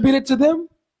that's attributed to them,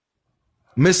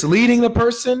 misleading the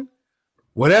person,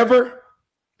 whatever,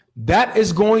 that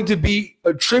is going to be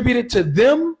attributed to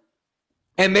them,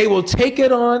 and they will take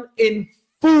it on in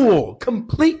full,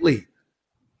 completely.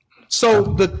 So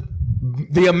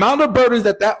the amount of burdens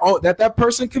that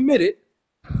person committed,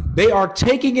 they are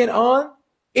taking it on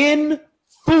in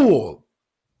full.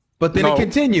 But then it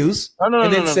continues,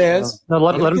 and it says,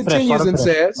 let him finish. Let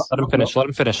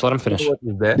him finish.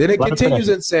 Then it continues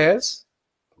and says,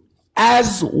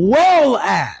 as well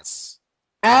as.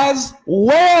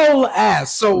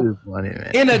 So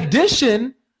in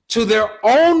addition to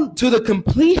the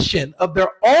completion of their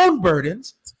own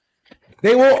burdens,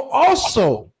 they will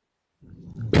also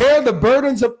bear the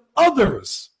burdens of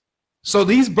others. So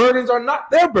these burdens are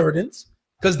not their burdens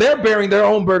because they're bearing their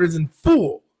own burdens in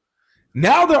full.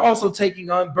 Now they're also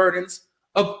taking on burdens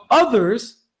of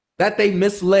others that they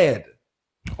misled.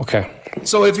 Okay.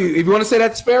 So if you want to say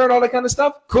that's fair and all that kind of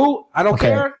stuff, cool. I don't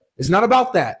care. It's not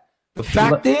about that. The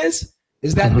fact is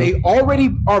that they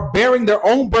already are bearing their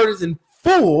own burdens in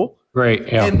full. Great.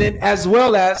 Yeah. And then as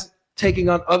well as taking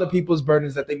on other people's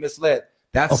burdens that they misled.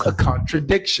 That's a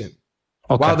contradiction.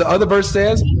 Okay. While the other verse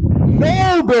says,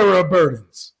 no bearer of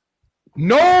burdens.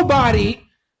 Nobody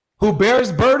who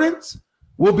bears burdens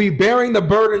will be bearing the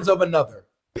burdens of another.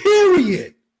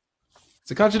 Period.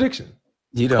 It's a contradiction.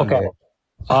 You don't know.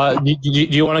 Do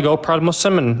you want to go, Proud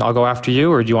Muslim, and I'll go after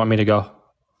you, or do you want me to go?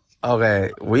 Okay,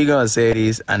 we're going to say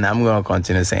this, and I'm going to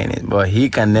continue saying it. But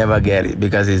he can never get it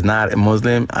because he's not a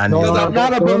Muslim. And I'm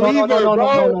not a believer,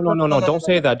 No, don't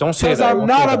say that. Don't say that. I'm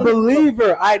not a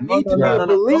believer. I need to be a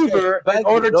believer in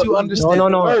order to understand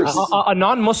the verse. A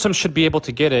non-Muslim should be able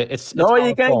to get it.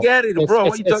 You can't get it, bro.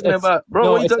 What are you talking about?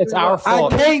 Bro, it's our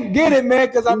fault. I can't get it, man,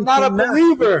 because I'm not a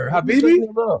believer,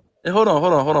 Habibi. Hey, hold on.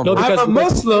 No, I'm a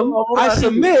Muslim. I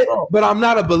submit, but I'm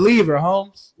not a believer,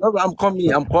 Holmes. No, I'm coming.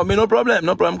 No problem.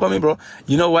 I'm coming, bro.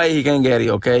 You know why he can get it,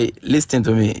 okay? Listen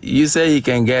to me. You say he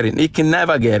can get it. He can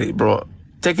never get it, bro.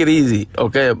 Take it easy,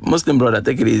 okay? Muslim brother,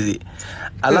 take it easy.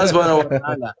 Allah subhanahu wa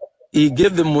ta'ala, he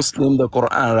gave the Muslim the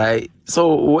Quran, right?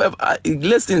 So whoever,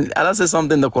 listen, Allah says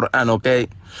something in the Quran, okay?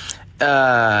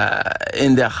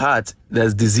 In their heart,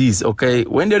 there's disease, okay?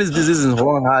 When there is disease in the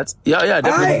wrong heart,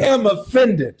 definitely. I am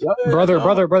offended.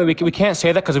 Brother, we can't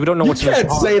say that because we don't know what's in his heart. You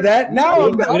can't say that. Now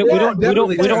we don't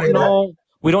know.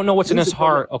 We don't know what's in his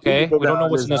heart, okay? We don't know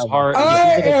what's in his heart.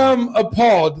 I am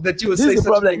appalled that you would say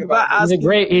such a thing about him.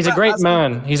 He's a great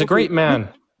man. He's a great man.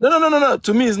 No.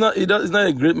 To me, it's not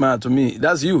a great man. To me,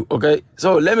 that's you, okay?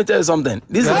 So let me tell you something.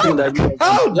 This is the thing that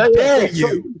how dare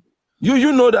you?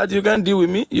 You know that you can't deal with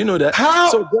me. You know that.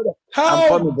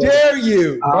 How dare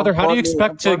you? Brother, how do you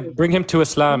expect to bring him to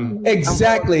Islam?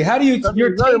 Exactly. How do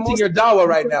you're tainting your dawah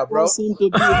right now, bro?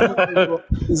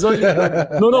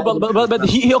 But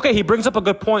he brings up a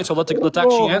good point, so let's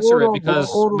actually answer it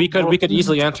because we could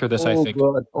easily answer this, I think.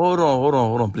 God. Hold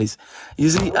on, please.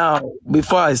 You see,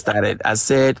 before I started, I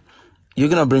said you're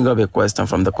gonna bring up a question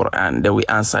from the Quran, then we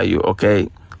answer you, okay?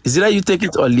 Is it that you take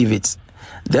it or leave it?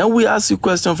 Then we ask you a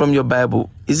question from your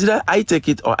Bible. Is it that I take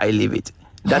it or I leave it?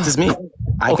 That is me.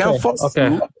 I can't force you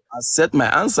to accept my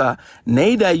answer.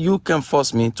 Neither you can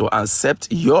force me to accept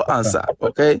your answer.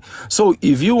 Okay? So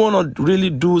if you want to really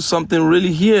do something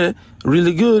really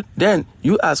really good, then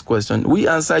you ask question. We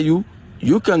answer you.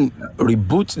 You can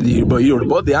rebut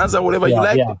the answer, whatever you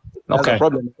like. Yeah. Okay.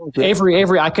 Avery,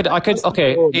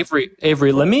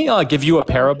 Avery, let me give you a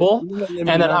parable, and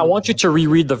then I want you to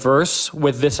reread the verse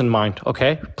with this in mind,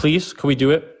 okay? Please, can we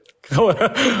do it? By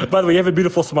the way, you have a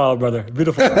beautiful smile, brother.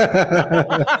 Beautiful. All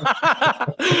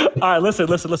right,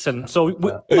 listen. So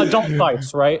adult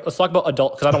sites, right? Let's talk about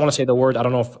adult, because I don't want to say the word. I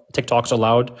don't know if TikTok's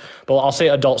allowed, but I'll say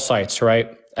adult sites,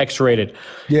 right? X-rated.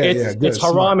 It's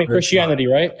haram in Christianity,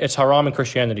 right? It's haram in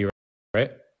Christianity,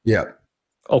 right? Yeah.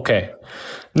 Okay.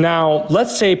 Now,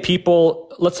 let's say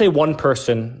one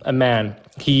person, a man,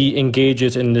 he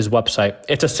engages in this website.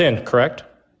 It's a sin, correct?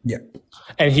 Yeah.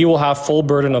 And he will have full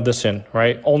burden of the sin,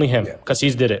 right? Only him, because he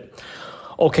did it.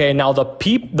 Okay, now the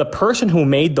person who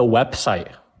made the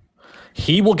website,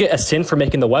 he will get a sin for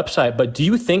making the website. But do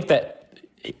you think that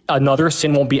another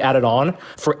sin won't be added on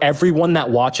for everyone that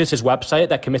watches his website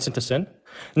that commits into sin?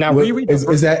 Now,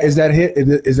 is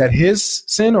that his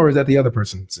sin, or is that the other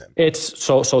person's sin? It's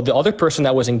so the other person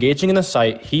that was engaging in the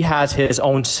site, he has his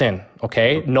own sin.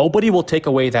 Okay, nobody will take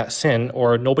away that sin,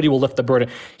 or nobody will lift the burden.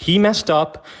 He messed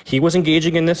up. He was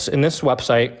engaging in this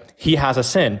website. He has a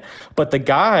sin. But the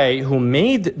guy who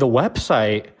made the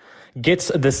website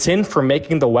gets the sin for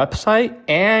making the website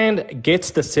and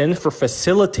gets the sin for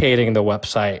facilitating the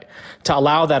website to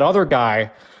allow that other guy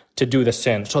to do the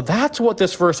sin. So that's what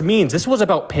this verse means. This was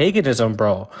about paganism,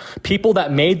 bro. People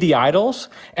that made the idols,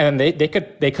 and they could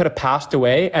have passed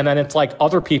away, and then it's like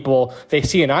other people, they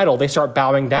see an idol, they start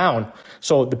bowing down.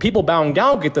 So the people bowing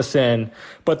down get the sin,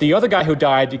 but the other guy who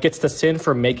died gets the sin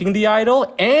for making the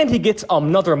idol, and he gets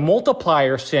another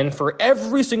multiplier sin for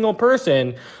every single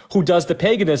person who does the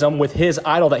paganism with his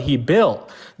idol that he built.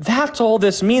 That's all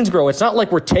this means, bro. It's not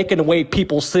like we're taking away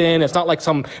people's sin. It's not like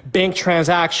some bank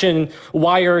transaction,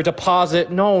 wire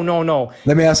deposit. No.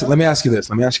 Let me ask you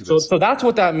this. So that's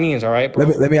what that means, all right, bro?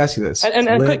 Let me ask you this.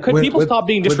 And could people stop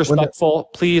being disrespectful,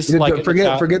 please? Forget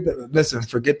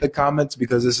the comments,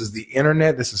 because this is the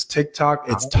internet. This is TikTok.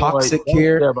 It's toxic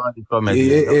here.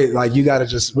 Like, you gotta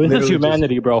just. This is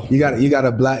humanity, bro. You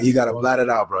gotta blat it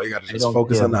out, bro. You gotta just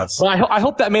focus on us. Well, I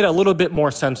hope that made a little bit more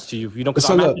sense to you. You know, because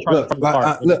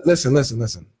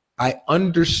listen. I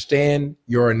understand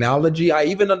your analogy. I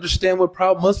even understand what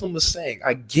Proud Muslim was saying.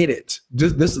 I get it.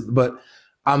 But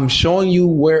I'm showing you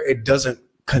where it doesn't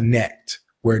connect,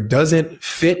 where it doesn't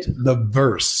fit the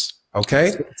verse. Okay.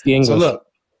 It's the English. So look,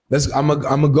 I'm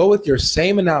gonna go with your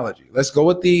same analogy. Let's go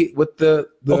with the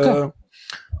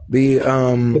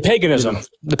paganism.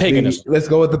 Let's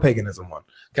go with the paganism one.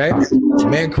 Okay.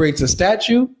 Man creates a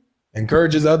statue,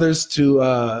 encourages others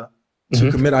to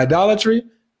commit idolatry.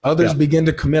 Others begin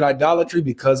to commit idolatry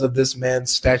because of this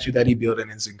man's statue that he built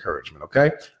and his encouragement.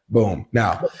 Okay. Boom.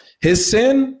 Now, his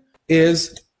sin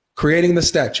is creating the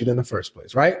statue in the first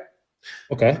place, right?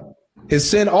 Okay. His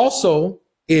sin also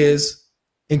is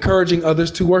encouraging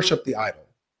others to worship the idol.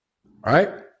 All right.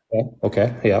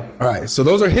 Okay. Yeah. All right. So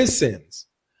those are his sins.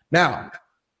 Now,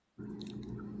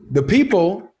 the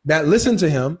people that listen to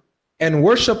him and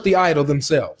worship the idol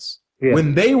themselves,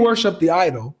 when they worship the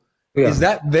idol, is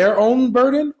that their own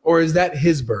burden, or is that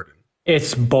his burden?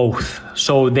 It's both.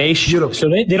 So they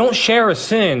don't share a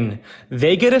sin.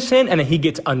 They get a sin, and then he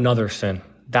gets another sin.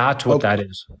 That's what that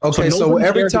is. Okay. So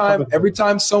every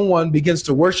time someone begins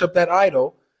to worship that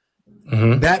idol,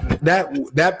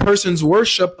 that person's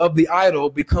worship of the idol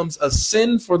becomes a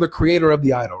sin for the creator of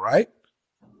the idol, right?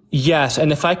 Yes.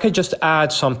 And if I could just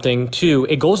add something too,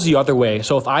 it goes the other way.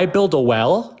 So if I build a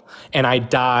well and I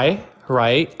die,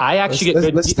 right, I actually get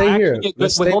good. Let's stay here.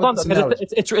 Hold on.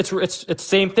 It's the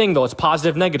same thing though. It's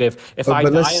positive, negative. If I die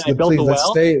and I build a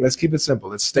well, let's keep it simple.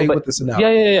 Let's stay with this analogy.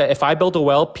 Yeah. If I build a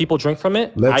well, people drink from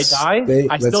it. I die.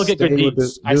 I still get good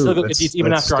deeds. I still get good deeds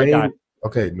even after I die.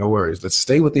 Okay, no worries. Let's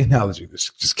stay with the analogy.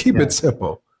 Just keep it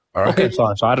simple. All right. Okay,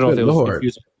 fine. So I don't know if it was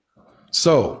confusing.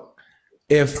 So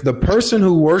if the person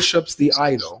who worships the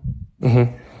idol,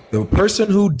 the person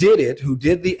who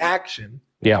did the action,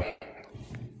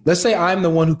 let's say I'm the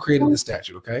one who created the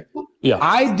statue, okay? Yeah.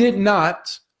 I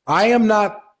am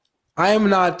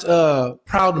not a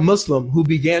proud Muslim who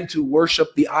began to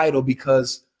worship the idol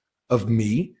because of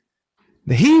me.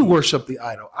 He worshiped the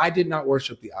idol. I did not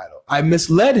worship the idol. I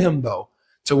misled him, though,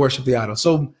 to worship the idol.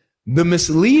 So the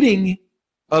misleading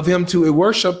of him to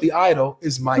worship the idol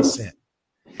is my sin.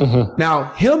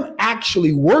 Now, him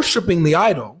actually worshiping the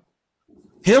idol,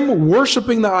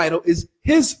 is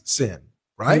his sin,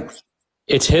 right?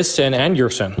 It's his sin and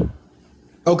your sin.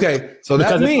 Okay, so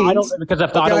that means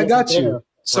I got you.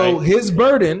 So his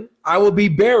burden, I will be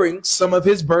bearing some of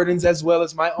his burdens as well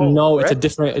as my own. No, it's a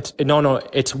different.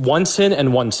 It's one sin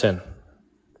and one sin.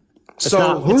 It's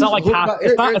not like half.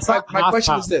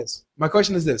 My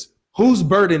question is this: whose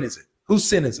burden is it? Whose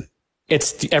sin is it?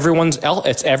 It's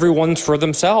everyone's for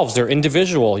themselves. They're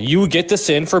individual. You get the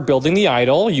sin for building the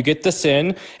idol. You get the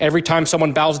sin every time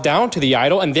someone bows down to the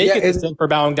idol, and they get the sin for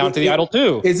bowing down to the idol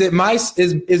too.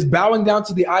 Is bowing down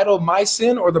to the idol my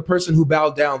sin, or the person who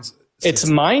bowed down? It's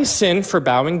my sin for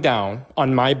bowing down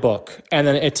on my book, and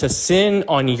then it's a sin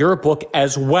on your book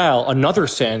as well. Another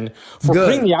sin for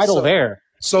putting the idol there.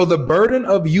 So the burden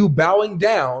of you bowing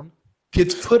down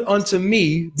gets put onto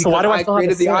me because I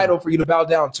created the idol for you to bow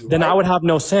down to. Then I would have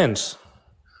no sins.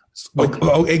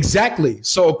 Exactly.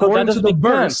 So according to the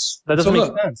verse, that doesn't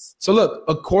make sense. So look,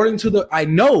 according to I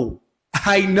know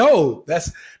I know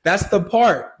that's the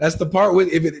part. That's the part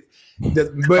with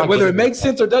but whether it makes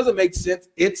sense or doesn't make sense,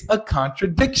 it's a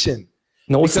contradiction.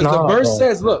 No, it's not. Because the verse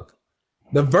says, look,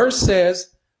 the verse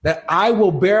says that I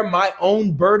will bear my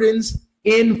own burdens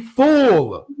in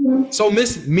full. So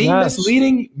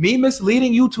misleading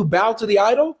you to bow to the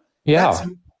idol. Yeah,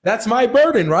 that's my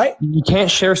burden, right? You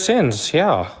can't share sins.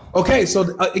 Yeah. Okay,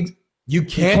 so you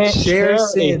can't share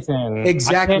sins.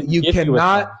 Exactly. You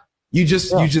cannot. You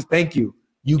just thank you.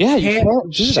 You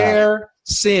can't share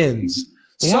sins.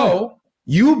 Yeah. So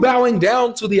you bowing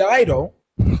down to the idol,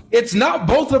 it's not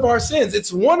both of our sins.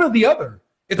 It's one or the other.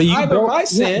 It's either my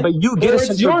sin but you get or a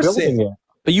sin it's your sin. It.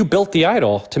 But you built the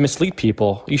idol to mislead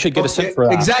people. You should get a sin for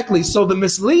that. Exactly. So the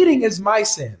misleading is my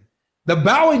sin. The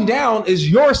bowing down is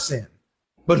your sin.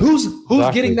 But who's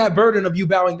getting that burden of you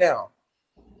bowing down?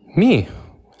 Me.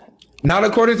 Not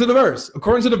according to the verse.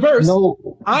 According to the verse, no,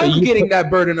 I'm getting that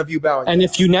burden of you bowing down. And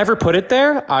if you never put it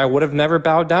there, I would have never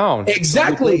bowed down.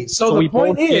 Exactly. So the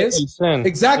point is,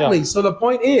 So the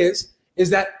point is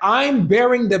that I'm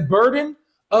bearing the burden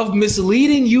of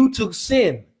misleading you to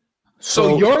sin.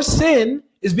 So your sin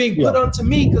is being put onto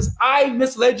me because I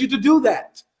misled you to do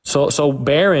that. So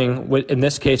bearing in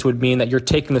this case would mean that you're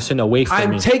taking the sin away from me.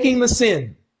 I'm taking the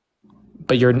sin.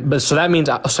 But so that means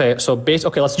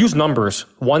okay, let's use numbers.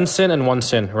 One sin and one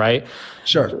sin, right?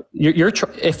 Sure.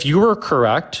 If you were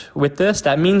correct with this,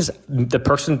 that means the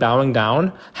person bowing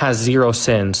down has 0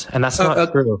 sins, and that's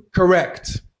not true.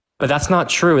 Correct. But that's not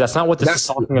true. That's not what this is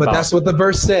talking about. But that's what the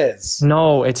verse says.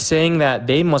 No, it's saying that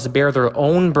they must bear their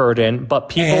own burden, but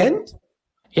people.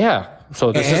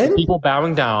 So this is people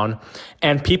bowing down,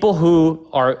 and people who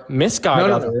are misguide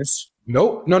others.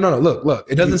 No. Look.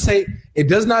 It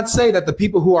does not say that the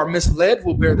people who are misled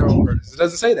will bear their own burdens. It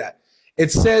doesn't say that.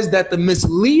 It says that the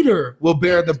misleader will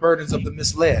bear the burdens of the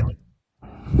misled.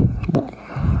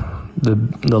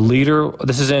 The leader.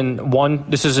 This is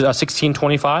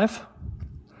 1625.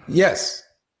 Yes.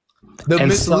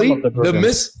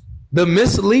 The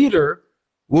misleader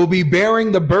will be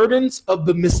bearing the burdens of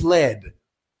the misled.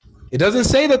 It doesn't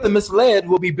say that the misled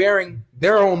will be bearing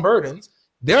their own burdens.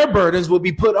 Their burdens will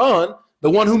be put on the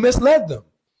one who misled them.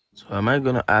 So am I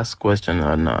going to ask question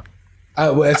or not?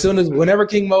 Whenever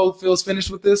King Mo feels finished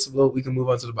with this, we can move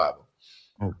on to the Bible.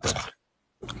 Okay.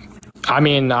 I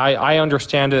mean, I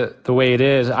understand it the way it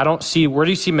is. I don't see, where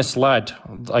do you see misled?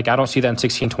 Like, I don't see that in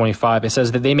 1625. It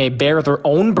says that they may bear their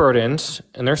own burdens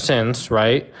and their sins,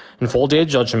 right? In full day of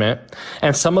judgment.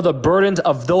 And some of the burdens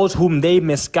of those whom they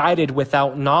misguided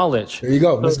without knowledge. There you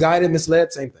go. Misguided,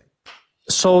 misled, same thing.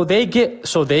 So they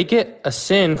get a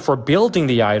sin for building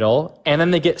the idol, and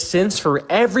then they get sins for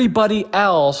everybody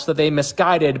else that they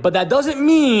misguided. But that doesn't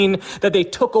mean that they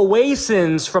took away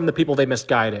sins from the people they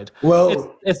misguided.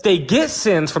 Well, if they get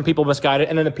sins from people misguided,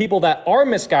 and then the people that are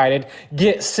misguided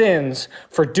get sins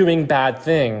for doing bad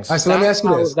things. All right, so let me ask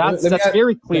you this. That's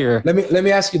very clear. Let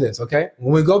me ask you this, okay?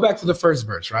 When we go back to the first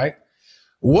verse, right?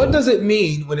 What does it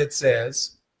mean when it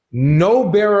says, no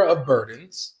bearer of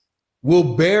burdens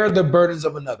will bear the burdens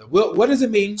of another? What does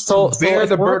it mean to bear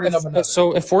the burden of another?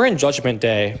 So if we're in Judgment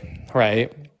Day,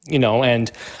 right,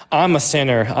 and I'm a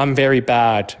sinner, I'm very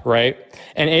bad, right?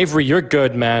 And Avery, you're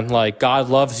good, man. Like, God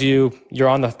loves you. You're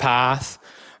on the path,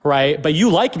 right? But you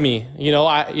like me, you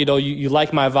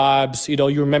like my vibes.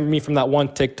 You remember me from that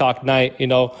one TikTok night,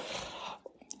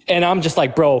 And I'm just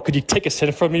like, bro, could you take a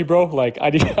sin from me, bro? Like,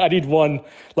 I need one,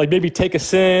 like maybe take a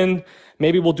sin.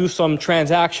 Maybe we'll do some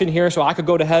transaction here so I could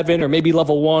go to heaven, or maybe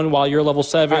level 1 while you're level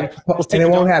 7. Right. And it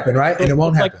won't happen, right? And it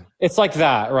won't happen. It's like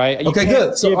that, right? Okay,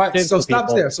 good. So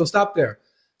stop there.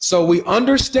 So we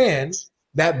understand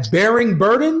that bearing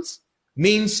burdens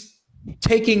means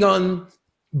taking on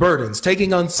burdens,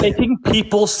 taking on sin. Taking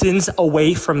people's sins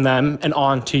away from them and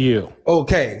onto you.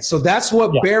 Okay, so that's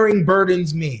what bearing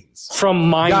burdens means. From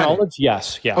my knowledge,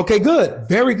 yes. Yeah. Okay, good.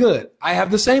 Very good. I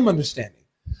have the same understanding.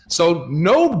 So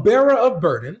no bearer of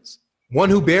burdens, one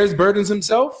who bears burdens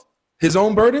himself, his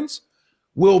own burdens,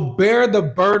 will bear the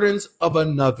burdens of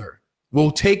another,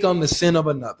 will take on the sin of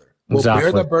another, will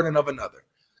bear the burden of another.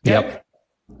 Okay? Yep.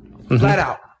 Mm-hmm. Flat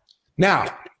out. Now,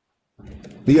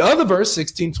 the other verse,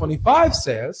 1625,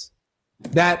 says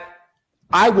that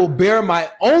I will bear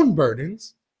my own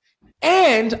burdens,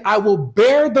 and I will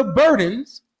bear the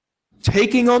burdens,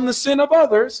 taking on the sin of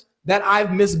others that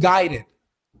I've misguided.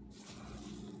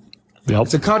 Yep.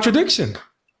 It's a contradiction.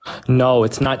 No,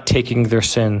 it's not taking their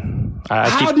sin.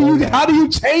 How do you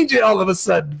change it all of a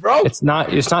sudden, bro? It's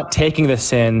not taking the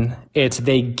sin. It's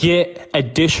they get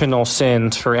additional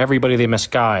sins for everybody they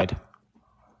misguide.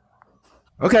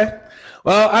 Okay.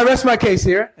 Well, I rest my case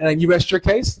here, and you rest your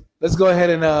case. Let's go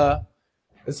ahead and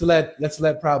let's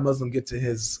let Proud Muslim get to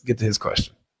his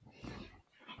question.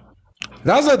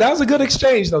 That was a good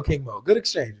exchange though, King Mo. Good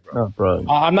exchange, bro. No problem.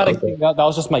 I'm not. That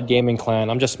was just my gaming clan.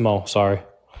 I'm just Mo. Sorry.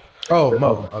 Oh,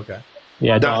 Mo. Okay.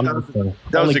 Yeah, That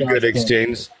was a good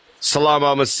exchange. Salam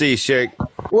alaikum, Sheikh.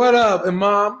 What up,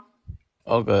 Imam?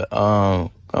 Okay.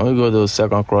 Can we go to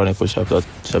 2 Chronicles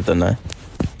chapter 9?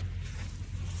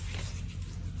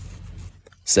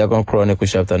 2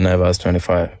 Chronicles chapter 9 verse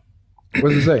 25. What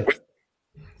does it say?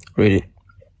 Read it.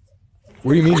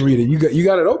 What do you mean read it? You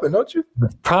got it open, don't you?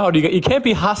 Proud. You can't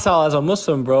be hostile as a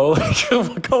Muslim, bro.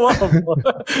 Come on.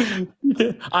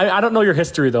 Bro. I don't know your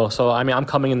history though, so I mean I'm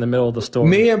coming in the middle of the story.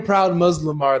 Me and Proud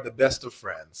Muslim are the best of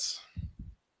friends.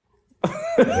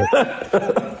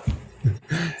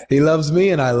 He loves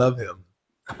me and I love him.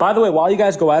 By the way, while you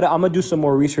guys go at it, I'm gonna do some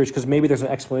more research because maybe there's an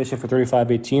explanation for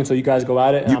 3518. So you guys go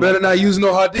at it. You better not use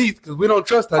no hadith because we don't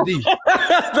trust hadith.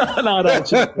 no.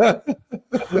 Chill.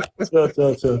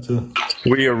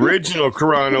 We original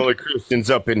Quran only Christians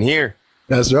up in here.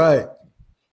 That's right.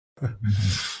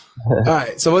 All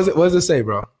right. So what does it say,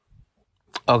 bro?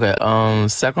 Okay.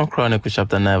 2 Chronicles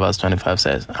chapter 9 verse 25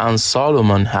 says, and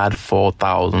Solomon had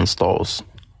 4,000 stalls,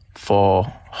 4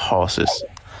 horses,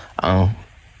 and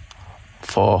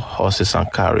 4 horses and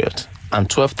chariots, and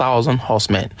 12,000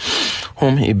 horsemen,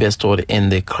 whom he bestowed in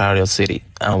the chariot city,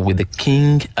 and with the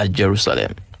king at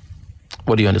Jerusalem.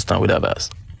 What do you understand with that verse?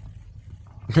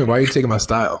 Why are you taking my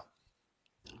style?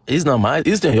 It's not mine.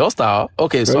 It's not your style.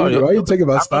 Okay, sorry. Why are you taking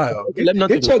my style?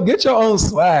 Get your own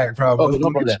swag, probably.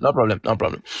 Okay, no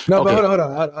problem. No, okay. But hold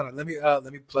on. Let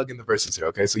me plug in the verses here.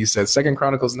 Okay, so you said 2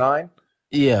 Chronicles 9.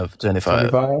 Yeah,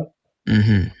 25. 25.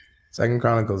 Mm-hmm. 2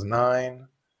 Chronicles 9,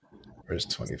 verse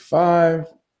 25.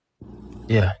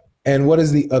 Yeah. And what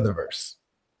is the other verse?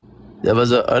 The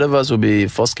other verse will be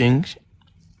 1 Kings.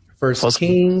 First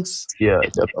Kings. Yeah,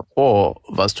 chapter 4,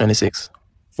 verse 26.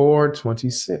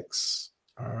 4:26.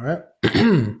 All right.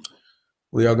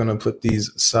 We are going to put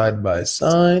these side by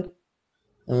side.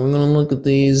 And we're going to look at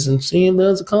these and see if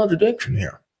there's a contradiction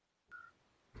here.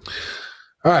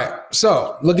 All right.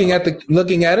 So looking at it,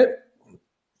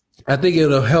 I think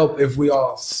it'll help if we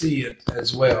all see it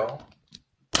as well.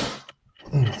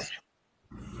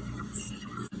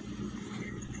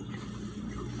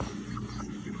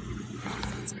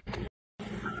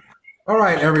 All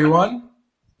right, everyone.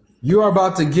 You are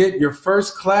about to get your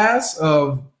first class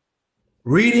of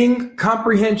Reading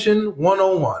Comprehension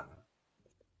 101. Are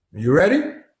you ready?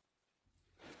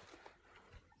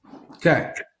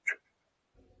 Okay.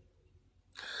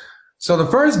 So the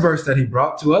first verse that he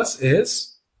brought to us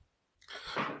is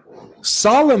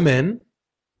Solomon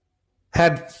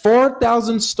had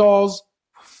 4,000 stalls,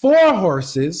 4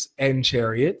 horses and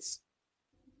chariots,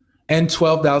 and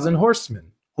 12,000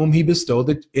 horsemen, whom he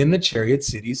bestowed in the chariot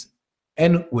cities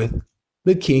and with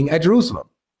the king at Jerusalem.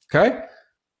 Okay?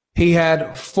 He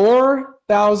had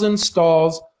 4,000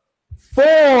 stalls,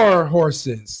 4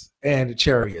 horses and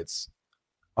chariots.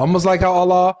 Almost like how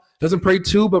Allah doesn't pray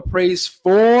to, but prays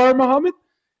for Muhammad.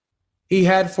 He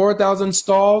had 4,000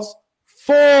 stalls,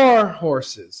 4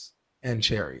 horses and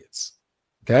chariots.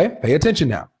 Okay? Pay attention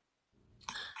now.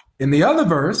 In the other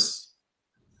verse,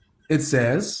 it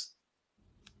says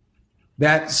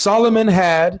that Solomon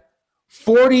had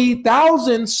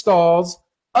 40,000 stalls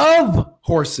of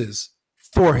horses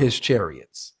for his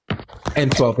chariots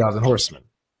and 12,000 horsemen.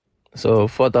 So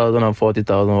 4,000 and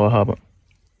 40,000, what happened?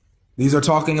 These are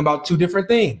talking about 2 different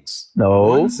things.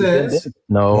 No. One says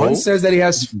that he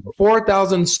has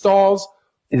 4,000 stalls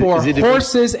for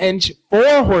horses and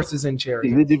 4 horses and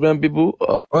chariots. Is it different people?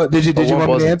 Did you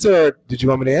want me to answer? Did you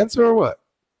want me to answer or what?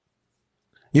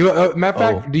 Matter of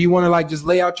fact, do you want to just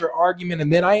lay out your argument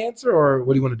and then I answer, or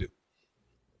what do you want to do?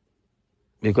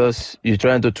 Because you're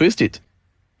trying to twist it.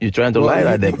 You're trying to lie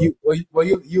like that. You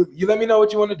let me know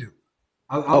what you want to do.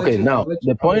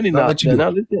 The point is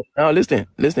now listen.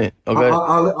 Okay.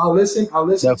 I'll listen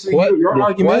to your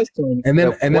argument, and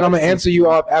then I'm gonna answer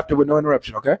you off after with no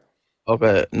interruption. Okay.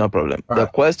 Okay, no problem. All the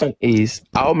question is,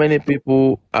 how many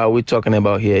people are we talking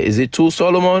about here? Is it 2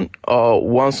 Solomon or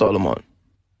 1 Solomon?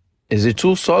 Is it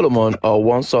 2 Solomon or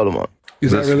 1 Solomon?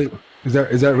 Is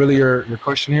that really your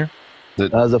question here?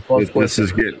 That's the first question.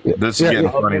 This is getting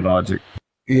funny logic.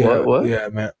 Yeah, what? Yeah,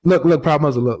 man. Look, problem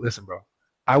is, listen, bro.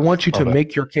 I want you to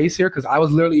make your case here because I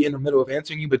was literally in the middle of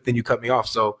answering you, but then you cut me off.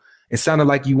 So it sounded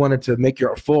like you wanted to make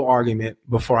your full argument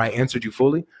before I answered you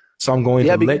fully. So I'm going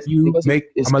to let you make.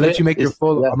 I'm gonna let you make your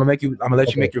full. I'm gonna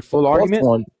let you make your full argument,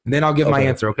 and then I'll give my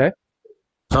answer. Okay.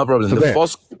 No problem. So the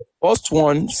first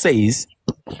one says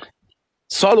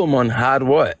Solomon had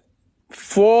what?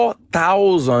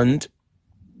 4,000.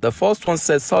 The first one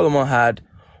says Solomon had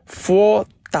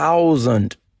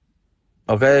 4,000.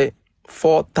 Okay,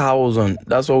 4,000.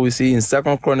 That's what we see in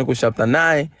 2 Chronicles chapter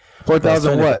 9.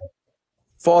 4,000 what?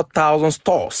 4,000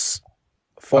 stalls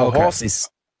for horses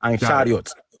and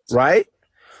chariots, right?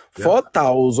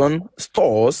 4,000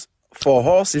 stalls for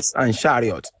horses and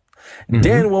chariots.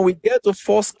 Then when we get to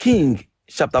 1 King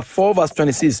chapter 4 verse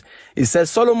 26, it says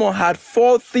Solomon had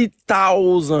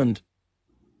 40,000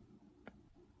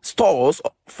 stalls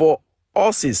for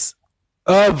horses.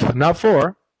 Of, not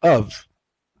for, of.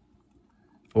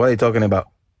 What are you talking about?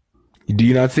 Do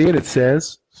you not see it? It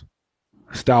says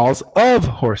stalls of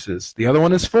horses. The other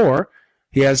one is for.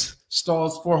 He has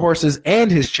stalls for horses and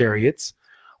his chariots,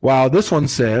 while this one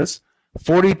says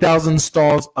 40,000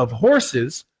 stalls of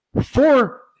horses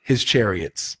for his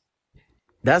chariots.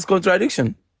 That's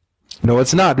contradiction. No,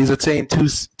 it's not. These are saying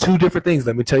two different things.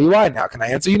 Let me tell you why now. Can I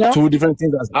answer you now? Two different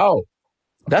things.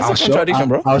 That's a contradiction,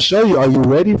 bro. I'll show you. Are you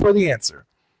ready for the answer?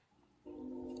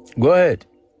 Go ahead.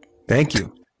 Thank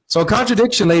you. So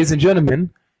contradiction, ladies and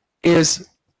gentlemen, is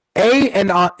A and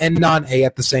non-A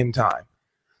at the same time.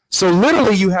 So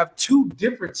literally you have two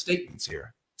different statements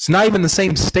here. It's not even the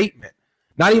same statement.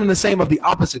 Not even the same of the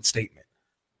opposite statement.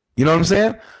 You know what I'm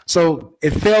saying? So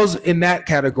it fails in that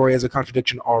category as a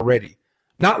contradiction already.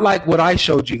 Not like what I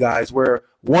showed you guys where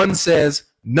one says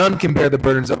none can bear the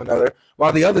burdens of another,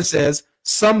 while the other says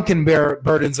some can bear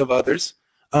burdens of others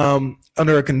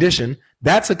under a condition.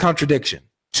 That's a contradiction.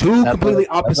 Two completely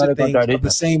opposite things of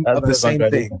the same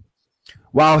thing.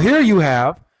 While here you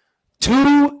have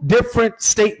two different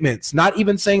statements, not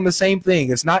even saying the same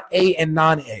thing. It's not A and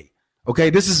non-A. Okay,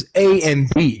 this is A and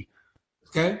B.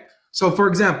 Okay, so for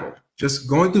example, just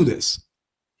going through this,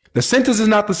 the sentence is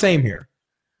not the same here.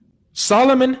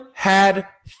 Solomon had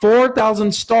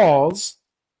 4,000 stalls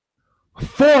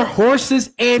for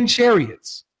horses and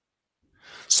chariots.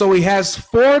 So he has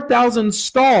 4,000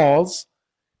 stalls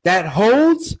that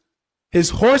holds his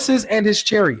horses and his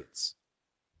chariots.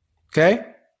 Okay?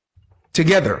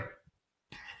 Together.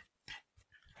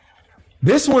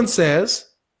 This one says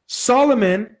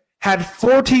Solomon had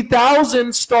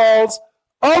 40,000 stalls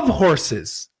of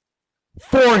horses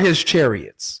for his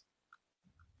chariots.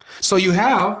 So you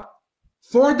have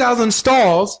 4,000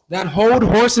 stalls that hold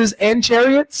horses and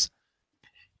chariots,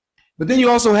 but then you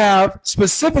also have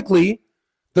specifically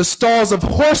the stalls of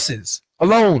horses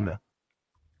alone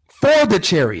for the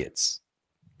chariots.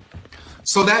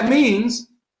 So that means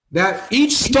that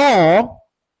each stall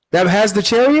that has the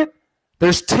chariot,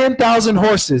 there's 10,000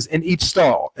 horses in each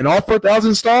stall. And all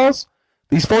 4,000 stalls,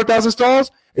 these 4,000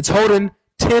 stalls, it's holding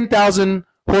 10,000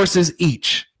 horses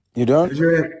each. You don't?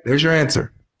 There's your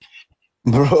answer.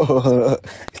 Bro,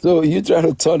 so you try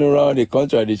to turn around the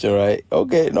contradiction, right?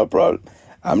 Okay, no problem.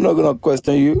 I'm not going to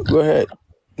question you. Go ahead.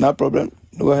 No problem.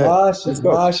 Go ahead.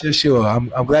 Sure. I'm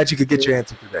glad you could get your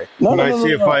answer today. Can I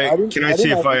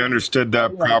see if I understood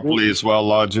that properly as well,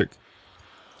 Logic?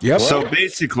 Yep. So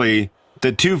basically,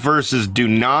 the two verses do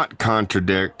not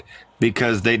contradict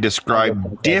because they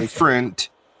describe different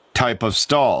type of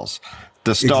stalls.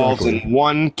 The stalls in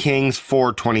 1 Kings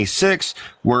 4:26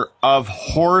 were of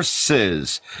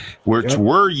horses, which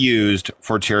were used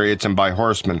for chariots and by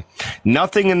horsemen.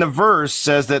 Nothing in the verse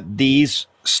says that these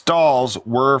stalls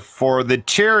were for the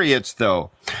chariots, though.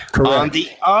 Correct. On the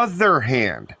other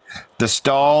hand, the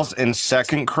stalls in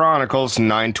 2 Chronicles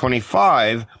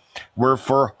 9:25 were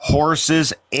for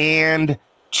horses and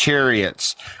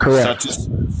chariots. Correct.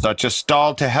 Such a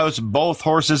stall to house both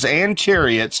horses and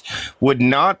chariots would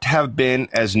not have been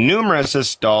as numerous as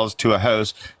stalls to a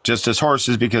house just as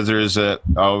horses, because there is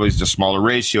always a smaller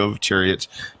ratio of chariots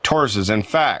to horses. In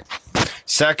fact,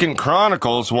 2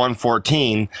 Chronicles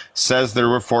 1:14 says there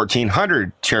were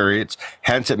 1,400 chariots.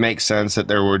 Hence, it makes sense that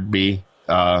there would be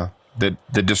the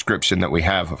description that we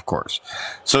have, of course.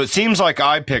 So it seems like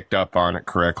I picked up on it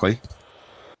correctly.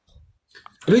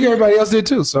 I think everybody else did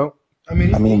too. So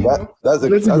that's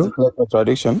a clear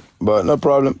contradiction, but no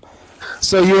problem.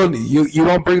 So you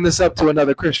won't bring this up to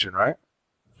another Christian, right?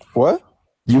 What?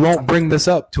 You won't bring this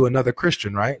up to another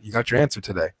Christian, right? You got your answer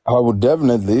today. I would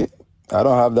definitely. I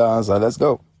don't have the answer. Let's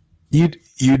go. You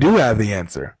do have the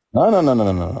answer. No. I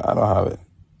don't have it.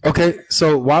 Okay,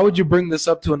 so why would you bring this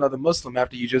up to another Muslim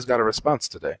after you just got a response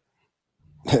today?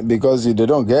 Because they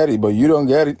don't get it, but you don't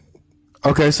get it.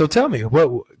 Okay, so tell me,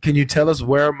 what can you tell us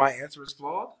where my answer is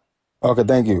flawed? Okay,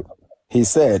 thank you. He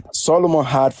said Solomon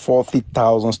had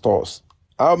 40,000 stalls.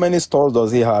 How many stalls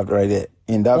does he have right there?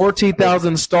 In that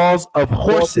 40,000 stalls of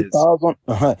horses. 40,000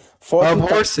 of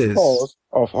horses. Stalls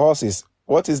of horses.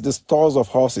 What is the stalls of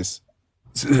horses?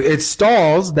 It's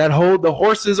stalls that hold the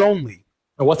horses only.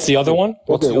 And what's the other one?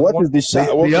 What's Okay, the other what one? is the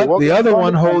The other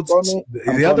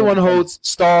one holds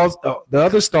stalls. The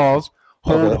other stalls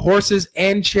hold horses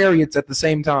and chariots at the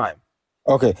same time.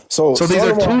 Okay, so these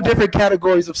are two different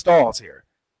categories of stalls here.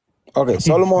 Okay,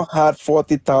 Solomon had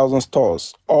 40,000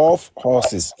 stalls of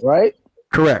horses, right?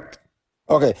 Correct.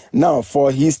 Okay, now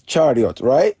for his chariot,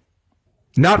 right?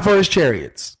 Not for his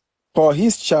chariots. For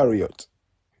his chariot.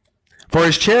 For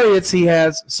his chariots, he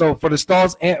has, so for the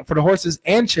stalls and for the horses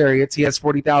and chariots, he has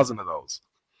 40,000 of those.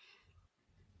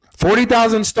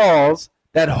 40,000 stalls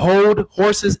that hold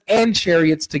horses and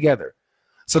chariots together.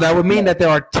 So that would mean that there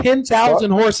are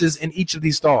 10,000 horses in each of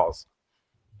these stalls.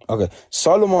 Okay,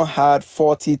 Solomon had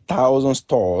 40,000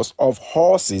 stalls of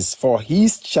horses for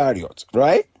his chariot,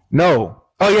 right? No.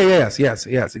 Oh, yeah,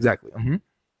 yes, exactly. Mm-hmm.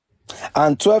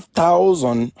 And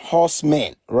 12,000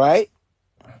 horsemen, right?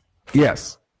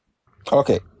 Yes.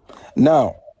 Okay,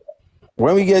 now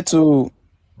when we get to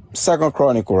Second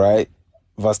Chronicle, right,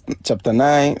 chapter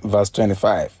 9, verse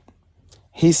 25,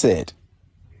 he said,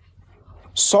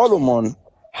 Solomon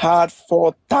had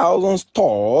 4,000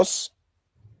 stalls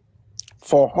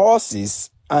for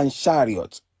horses and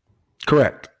chariots.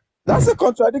 Correct. That's a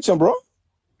contradiction, bro.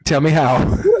 Tell me how.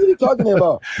 What are you talking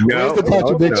about? Where's the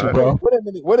contradiction, bro? Wait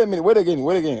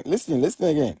again. Listen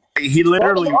again. He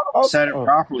literally said it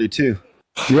properly too.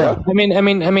 Yeah. I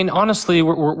mean, honestly,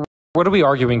 what are we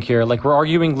arguing here? Like, we're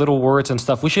arguing little words and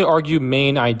stuff. We should argue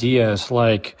main ideas,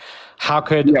 like how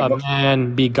could a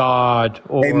man be God?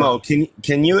 Or... Hey Mo,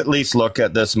 can you at least look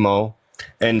at this, Mo,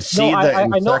 and see that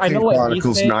in Second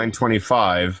Chronicles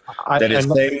 9:25 that it's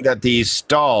saying that these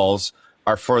stalls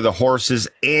are for the horses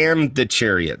and the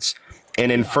chariots,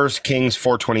 and in 1 Kings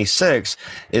 4:26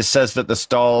 it says that the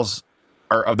stalls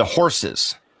are of the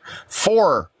horses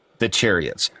for the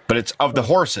chariots, but it's of the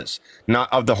horses,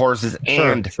 not of the horses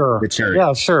and the chariots.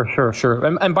 Yeah, sure.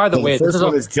 And by the way, the first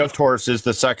one is just horses.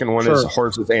 The second one is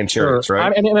horses and chariots,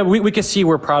 right? I mean, we can see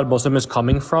where proud Muslim is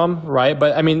coming from, right?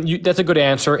 But I mean, that's a good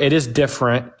answer. It is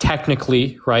different,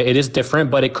 technically, right? It is different,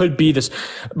 but it could be this.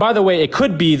 By the way, it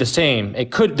could be the same.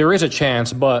 There is a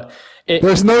chance, but.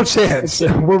 There's no chance.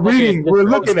 We're reading. We're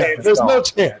looking at it. There's no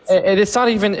chance. It's not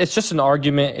even. It's just an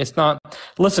argument. It's not.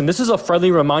 Listen, this is a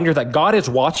friendly reminder that God is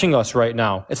watching us right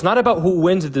now. It's not about who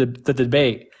wins the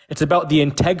debate. It's about the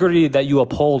integrity that you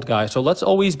uphold, guys. So let's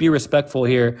always be respectful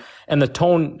here. And the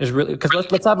tone is really because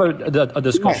let's have a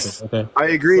discussion. Yes, okay. I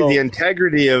agree. So, the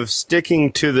integrity of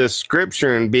sticking to the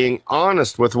scripture and being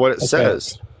honest with what it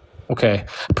says. Okay.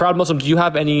 Proud Muslim, do you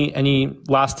have any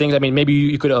last things? I mean, maybe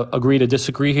you could agree to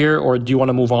disagree here, or do you want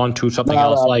to move on to something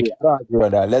else? I don't agree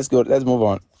with that. Let's move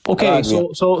on. Okay.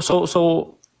 So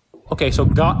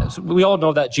God, we all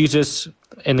know that Jesus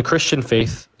in the Christian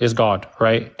faith is God,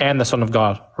 right? And the Son of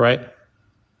God, right?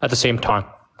 At the same time,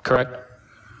 correct?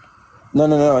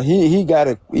 No. He got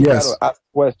to ask a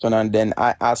question, and then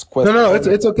I ask questions. No.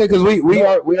 It's okay because we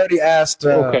already asked.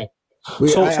 Okay. I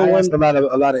asked a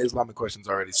lot of Islamic questions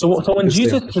already. So when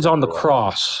Jesus is on the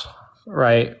cross,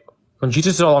 right? When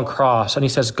Jesus is on the cross and he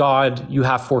says, God, you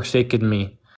have forsaken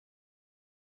me.